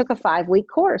I took a 5-week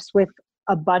course with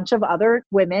a bunch of other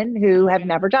women who have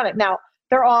never done it. Now,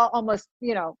 they're all almost,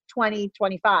 20,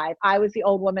 25. I was the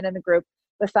old woman in the group,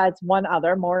 besides one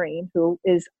other, Maureen, who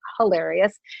is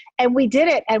hilarious. And we did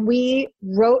it, and we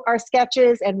wrote our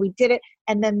sketches, and we did it.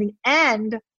 And then the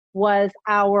end was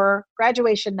our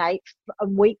graduation night,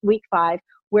 week 5,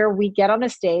 where we get on a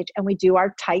stage and we do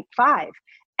our type 5.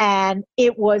 And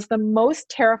it was the most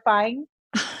terrifying.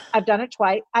 I've done it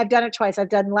twice. I've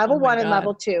done level 1 and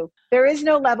level 2. There is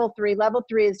no level 3. Level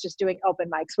 3 is just doing open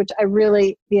mics, which I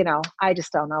really, I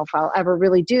just don't know if I'll ever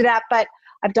really do that, but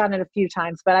I've done it a few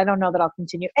times, but I don't know that I'll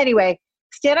continue. Anyway,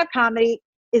 stand-up comedy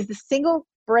is the single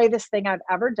bravest thing I've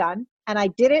ever done. And I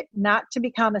did it not to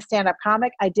become a stand-up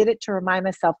comic. I did it to remind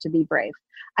myself to be brave.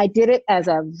 I did it as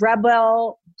a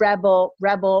rebel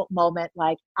moment,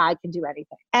 like I can do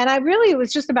anything. And it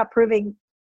was just about proving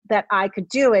that I could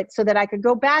do it so that I could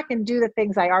go back and do the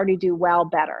things I already do well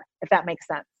better, if that makes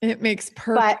sense. It makes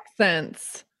perfect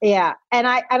sense. Yeah. And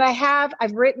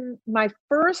I've written my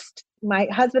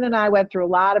husband and I went through a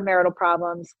lot of marital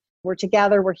problems. We're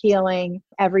together, we're healing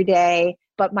every day.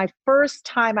 But my first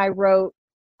time I wrote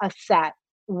a set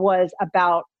was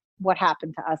about what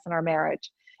happened to us in our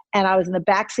marriage. And I was in the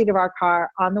backseat of our car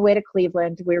on the way to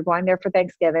Cleveland. We were going there for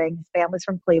Thanksgiving. His family's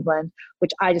from Cleveland,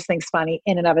 which I just think is funny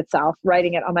in and of itself,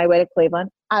 writing it on my way to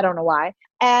Cleveland. I don't know why.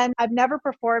 And I've never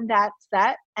performed that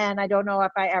set. And I don't know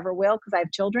if I ever will because I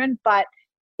have children, but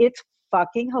it's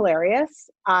fucking hilarious.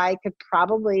 I could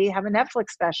probably have a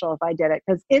Netflix special if I did it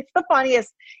because it's the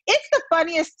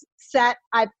funniest set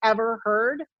I've ever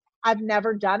heard. I've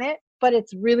never done it, but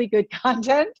it's really good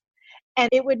content and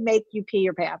it would make you pee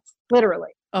your pants,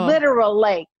 literally. Oh.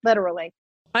 Literally.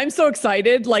 I'm so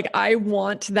excited. Like, I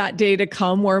want that day to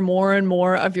come where more and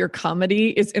more of your comedy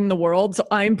is in the world. So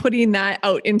I'm putting that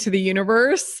out into the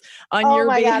universe on your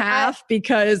behalf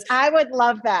because I would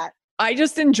love that. I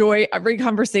just enjoy every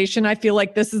conversation. I feel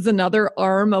like this is another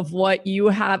arm of what you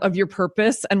have, of your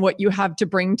purpose and what you have to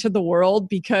bring to the world,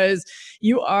 because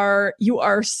you are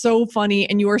so funny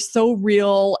and you are so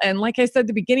real. And like I said at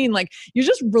the beginning, like, you're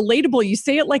just relatable. You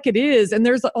say it like it is. And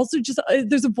there's also just,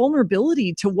 there's a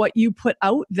vulnerability to what you put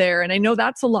out there. And I know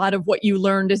that's a lot of what you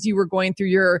learned as you were going through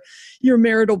your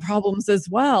marital problems as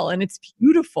well. And it's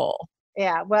beautiful.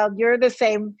 Yeah, well, you're the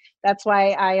same. That's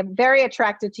why I am very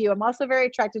attracted to you. I'm also very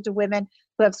attracted to women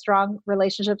who have strong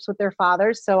relationships with their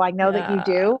fathers. So I know that you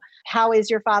do. How is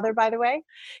your father, by the way?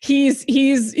 He's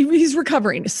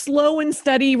recovering, slow and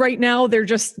steady right now.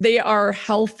 They are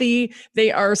healthy. They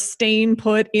are staying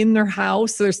put in their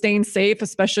house. So they're staying safe,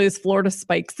 especially as Florida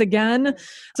spikes again.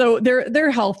 So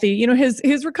they're healthy.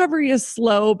 His recovery is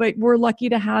slow, but we're lucky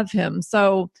to have him.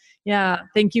 So yeah.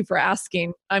 Thank you for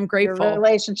asking. I'm grateful. Your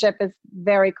relationship is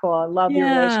very cool. I love your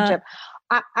relationship.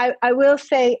 I will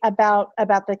say about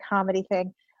the comedy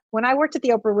thing. When I worked at the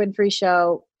Oprah Winfrey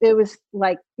Show, it was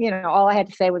like, all I had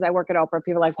to say was I work at Oprah.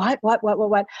 People were like, what?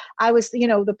 I was,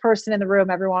 the person in the room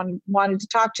everyone wanted to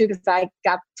talk to because I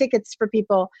got tickets for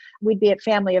people. We'd be at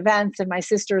family events and my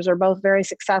sisters are both very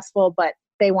successful, but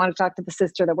they want to talk to the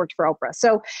sister that worked for Oprah.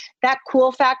 So that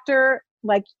cool factor,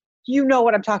 like,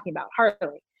 what I'm talking about,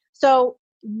 Harley. So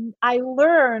I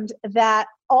learned that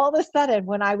all of a sudden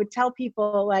when I would tell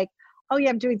people like, oh yeah,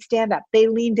 I'm doing stand-up, they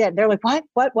leaned in. They're like, what?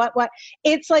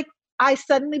 It's like I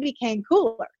suddenly became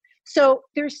cooler. So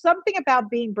there's something about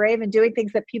being brave and doing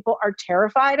things that people are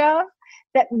terrified of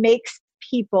that makes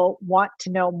people want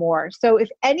to know more. So if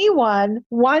anyone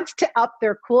wants to up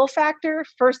their cool factor,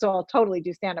 first of all, totally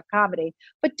do stand-up comedy,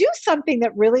 but do something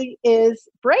that really is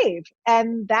brave.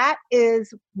 And that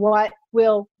is what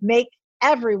will make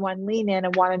everyone lean in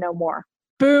and want to know more.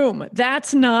 Boom.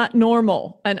 That's not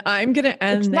normal. And I'm going to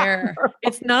end there.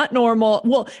 It's not normal.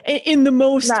 Well, in the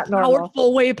most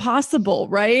powerful way possible,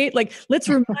 right? Like, let's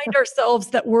remind ourselves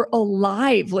that we're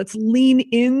alive. Let's lean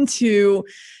into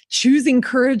choosing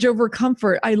courage over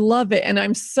comfort. I love it. And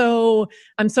I'm so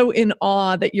in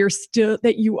awe that you're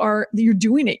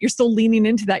doing it. You're still leaning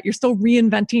into that. You're still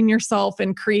reinventing yourself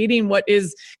and creating what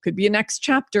could be a next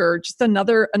chapter, just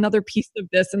another piece of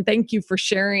this. And thank you for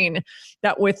sharing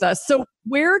that with us. So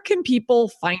where can people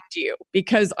find you?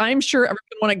 Because I'm sure everyone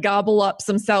want to gobble up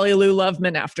some Sally Lou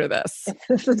Loveman after this.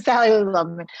 Some Sally Lou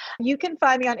Loveman. You can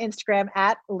find me on Instagram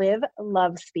at Live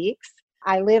Love Speaks.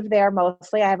 I live there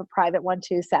mostly. I have a private one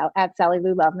too, at Sally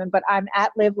Lou Loveman, but I'm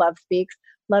at Live Love Speaks,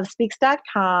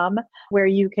 lovespeaks.com, where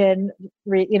you can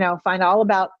find all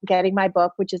about getting my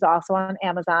book, which is also on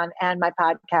Amazon, and my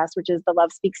podcast, which is the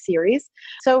Love Speaks series.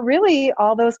 So really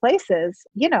all those places,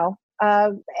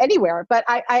 anywhere. But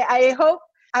I hope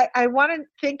I want to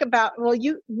think about,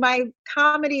 my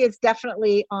comedy is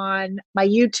definitely on my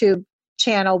YouTube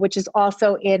channel, which is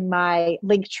also in my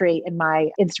link tree in my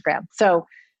Instagram. So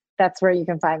that's where you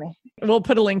can find me. We'll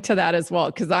put a link to that as well,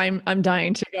 because I'm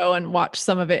dying to go and watch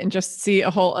some of it and just see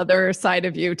a whole other side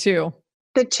of you too.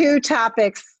 The two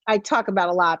topics I talk about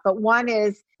a lot, but one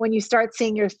is when you start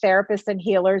seeing your therapists and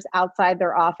healers outside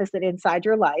their office and inside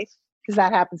your life, because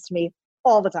that happens to me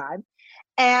all the time.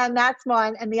 And that's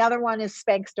one. And the other one is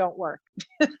Spanx Don't Work.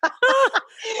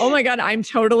 Oh my God. I'm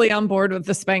totally on board with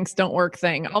the Spanx Don't Work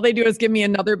thing. All they do is give me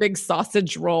another big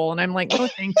sausage roll. And I'm like, oh,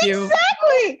 thank you.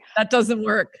 Exactly. That doesn't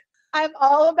work. I'm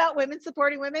all about women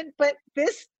supporting women, but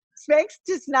this Spanx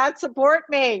does not support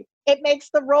me. It makes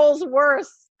the rolls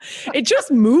worse. It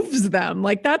just moves them.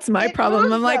 Like, that's my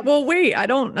problem. I'm like, well, wait, I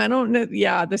don't know.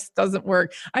 Yeah, this doesn't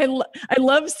work. I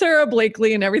love Sarah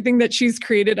Blakely and everything that she's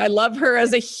created. I love her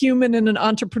as a human and an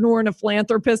entrepreneur and a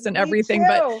philanthropist and everything.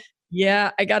 But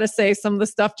yeah, I got to say some of the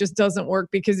stuff just doesn't work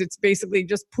because it's basically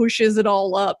just pushes it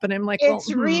all up. And I'm like,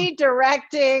 it's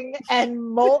redirecting and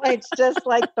it's just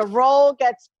like the roll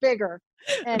gets bigger.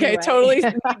 Anyway. Okay, totally.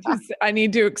 I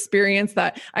need to experience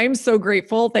that. I am so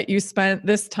grateful that you spent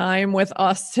this time with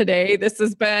us today. This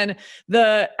has been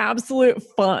the absolute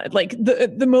fun, like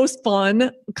the most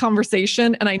fun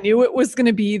conversation. And I knew it was going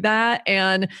to be that.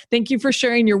 And thank you for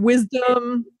sharing your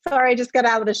wisdom. Sorry, I just got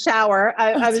out of the shower.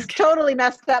 I was totally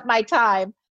messed up my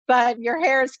time. But your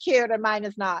hair is cute and mine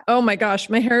is not. Oh my gosh.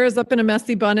 My hair is up in a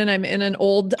messy bun and I'm in an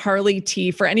old Harley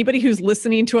tee. For anybody who's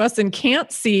listening to us and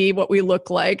can't see what we look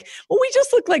like, well, we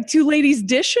just look like two ladies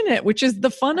dishing it, which is the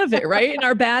fun of it, right? In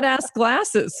our badass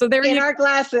glasses. So there in our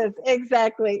glasses.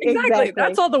 Exactly.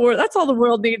 That's all the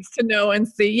world needs to know and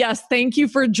see. Yes. Thank you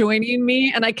for joining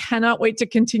me. And I cannot wait to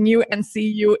continue and see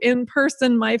you in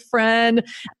person, my friend.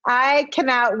 I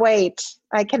cannot wait.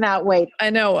 I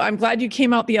know. I'm glad you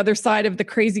came out the other side of the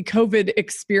crazy COVID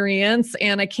experience.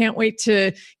 And I can't wait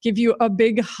to give you a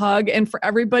big hug. And for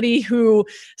everybody who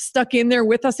stuck in there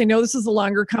with us, I know this is a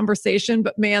longer conversation,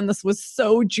 but man, this was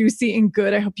so juicy and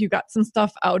good. I hope you got some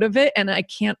stuff out of it. And I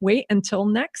can't wait until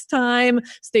next time.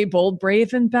 Stay bold,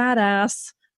 brave, and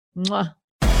badass. Mwah.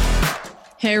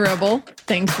 Hey, Rebel.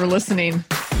 Thanks for listening.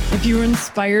 If you were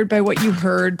inspired by what you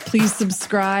heard, please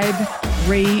subscribe,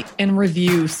 rate, and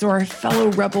review so our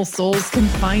fellow Rebel souls can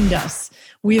find us.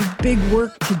 We have big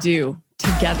work to do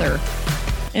together.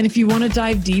 And if you want to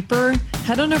dive deeper,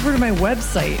 head on over to my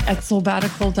website at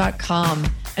soulbatical.com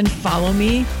and follow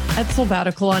me at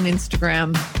Soulbatical on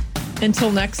Instagram.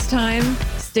 Until next time,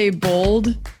 stay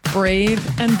bold, brave,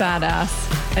 and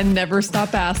badass, and never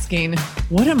stop asking,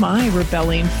 what am I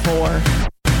rebelling for?